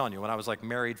I'm just telling you, when I was like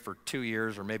married for 2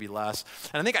 years or maybe less,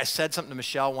 and I think I said something to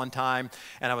Michelle one time,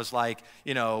 and I was like,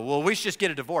 well, we should just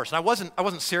get a divorce. And I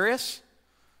wasn't serious,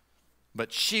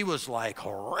 but she was like,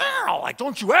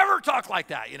 don't you ever talk like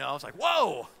that, I was like,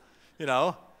 whoa,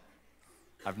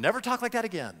 I've never talked like that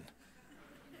again.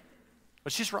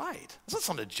 But she's right. It's not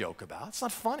something to joke about. It's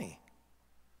not funny.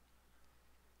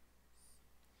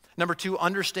 Number 2,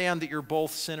 understand that you're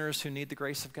both sinners who need the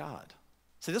grace of God.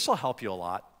 See, this will help you a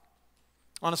lot.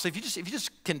 Honestly, if you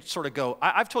just can sort of go,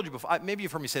 I've told you before, maybe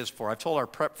you've heard me say this before. I've told our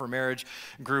Prep for Marriage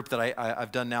group that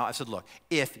I've done now, I said, look,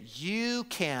 if you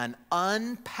can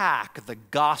unpack the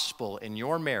gospel in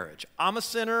your marriage, I'm a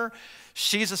sinner,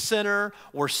 she's a sinner,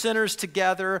 we're sinners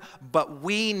together, but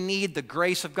we need the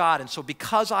grace of God. And so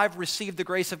because I've received the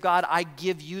grace of God, I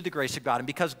give you the grace of God. And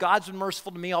because God's been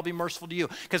merciful to me, I'll be merciful to you.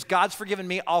 Because God's forgiven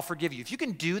me, I'll forgive you. If you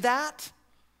can do that,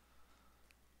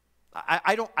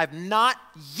 I've not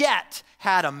yet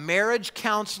had a marriage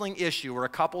counseling issue where a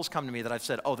couple's come to me that I've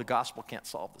said, oh, the gospel can't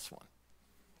solve this one.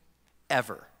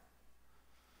 Ever.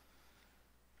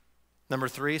 Number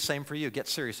 3, same for you. Get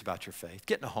serious about your faith.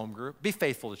 Get in a home group. Be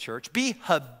faithful to church. Be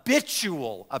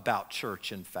habitual about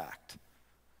church, in fact.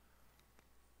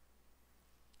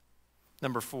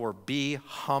 Number 4, be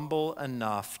humble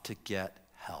enough to get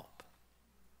help.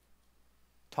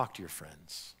 Talk to your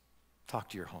friends. Talk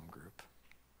to your home group.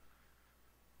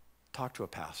 Talk to a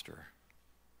pastor.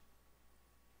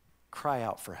 Cry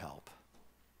out for help.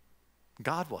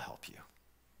 God will help you.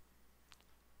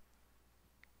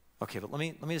 Okay, but let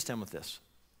me just end with this.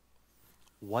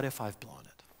 What if I've blown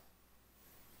it?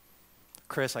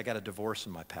 Chris, I got a divorce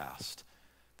in my past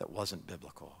that wasn't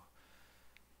biblical.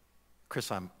 Chris,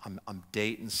 I'm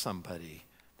dating somebody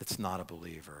that's not a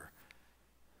believer.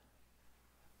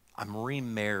 I'm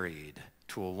remarried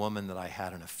to a woman that I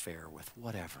had an affair with,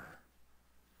 whatever.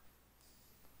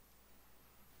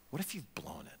 What if you've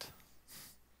blown it?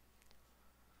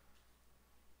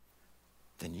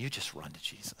 Then you just run to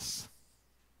Jesus.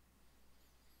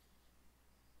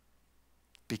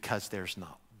 Because there's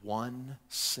not one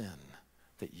sin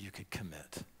that you could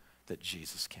commit that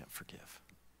Jesus can't forgive.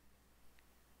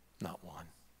 Not one.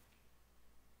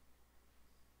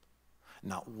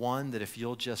 Not one that if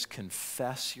you'll just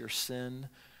confess your sin,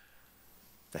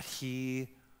 that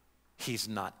He's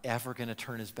not ever going to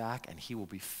turn His back, and He will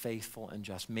be faithful and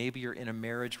just. Maybe you're in a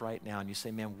marriage right now and you say,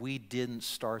 man, we didn't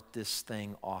start this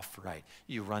thing off right.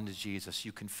 You run to Jesus,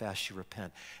 you confess, you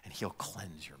repent, and He'll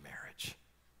cleanse your marriage.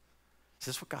 So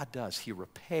this is what God does. He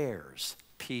repairs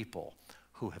people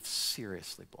who have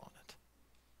seriously blown it.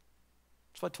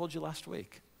 That's what I told you last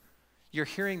week. You're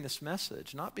hearing this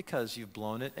message not because you've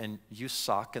blown it and you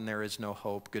suck and there is no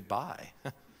hope, goodbye.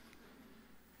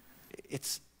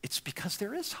 It's because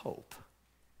there is hope.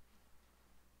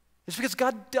 It's because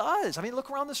God does. I mean, look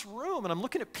around this room and I'm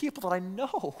looking at people that I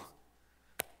know.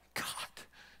 God.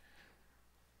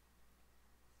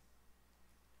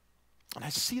 And I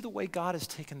see the way God has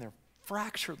taken their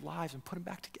fractured lives and put them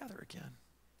back together again.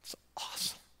 It's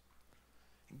awesome.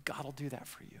 And God will do that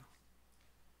for you.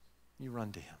 You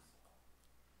run to Him.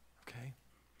 Okay?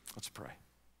 Let's pray.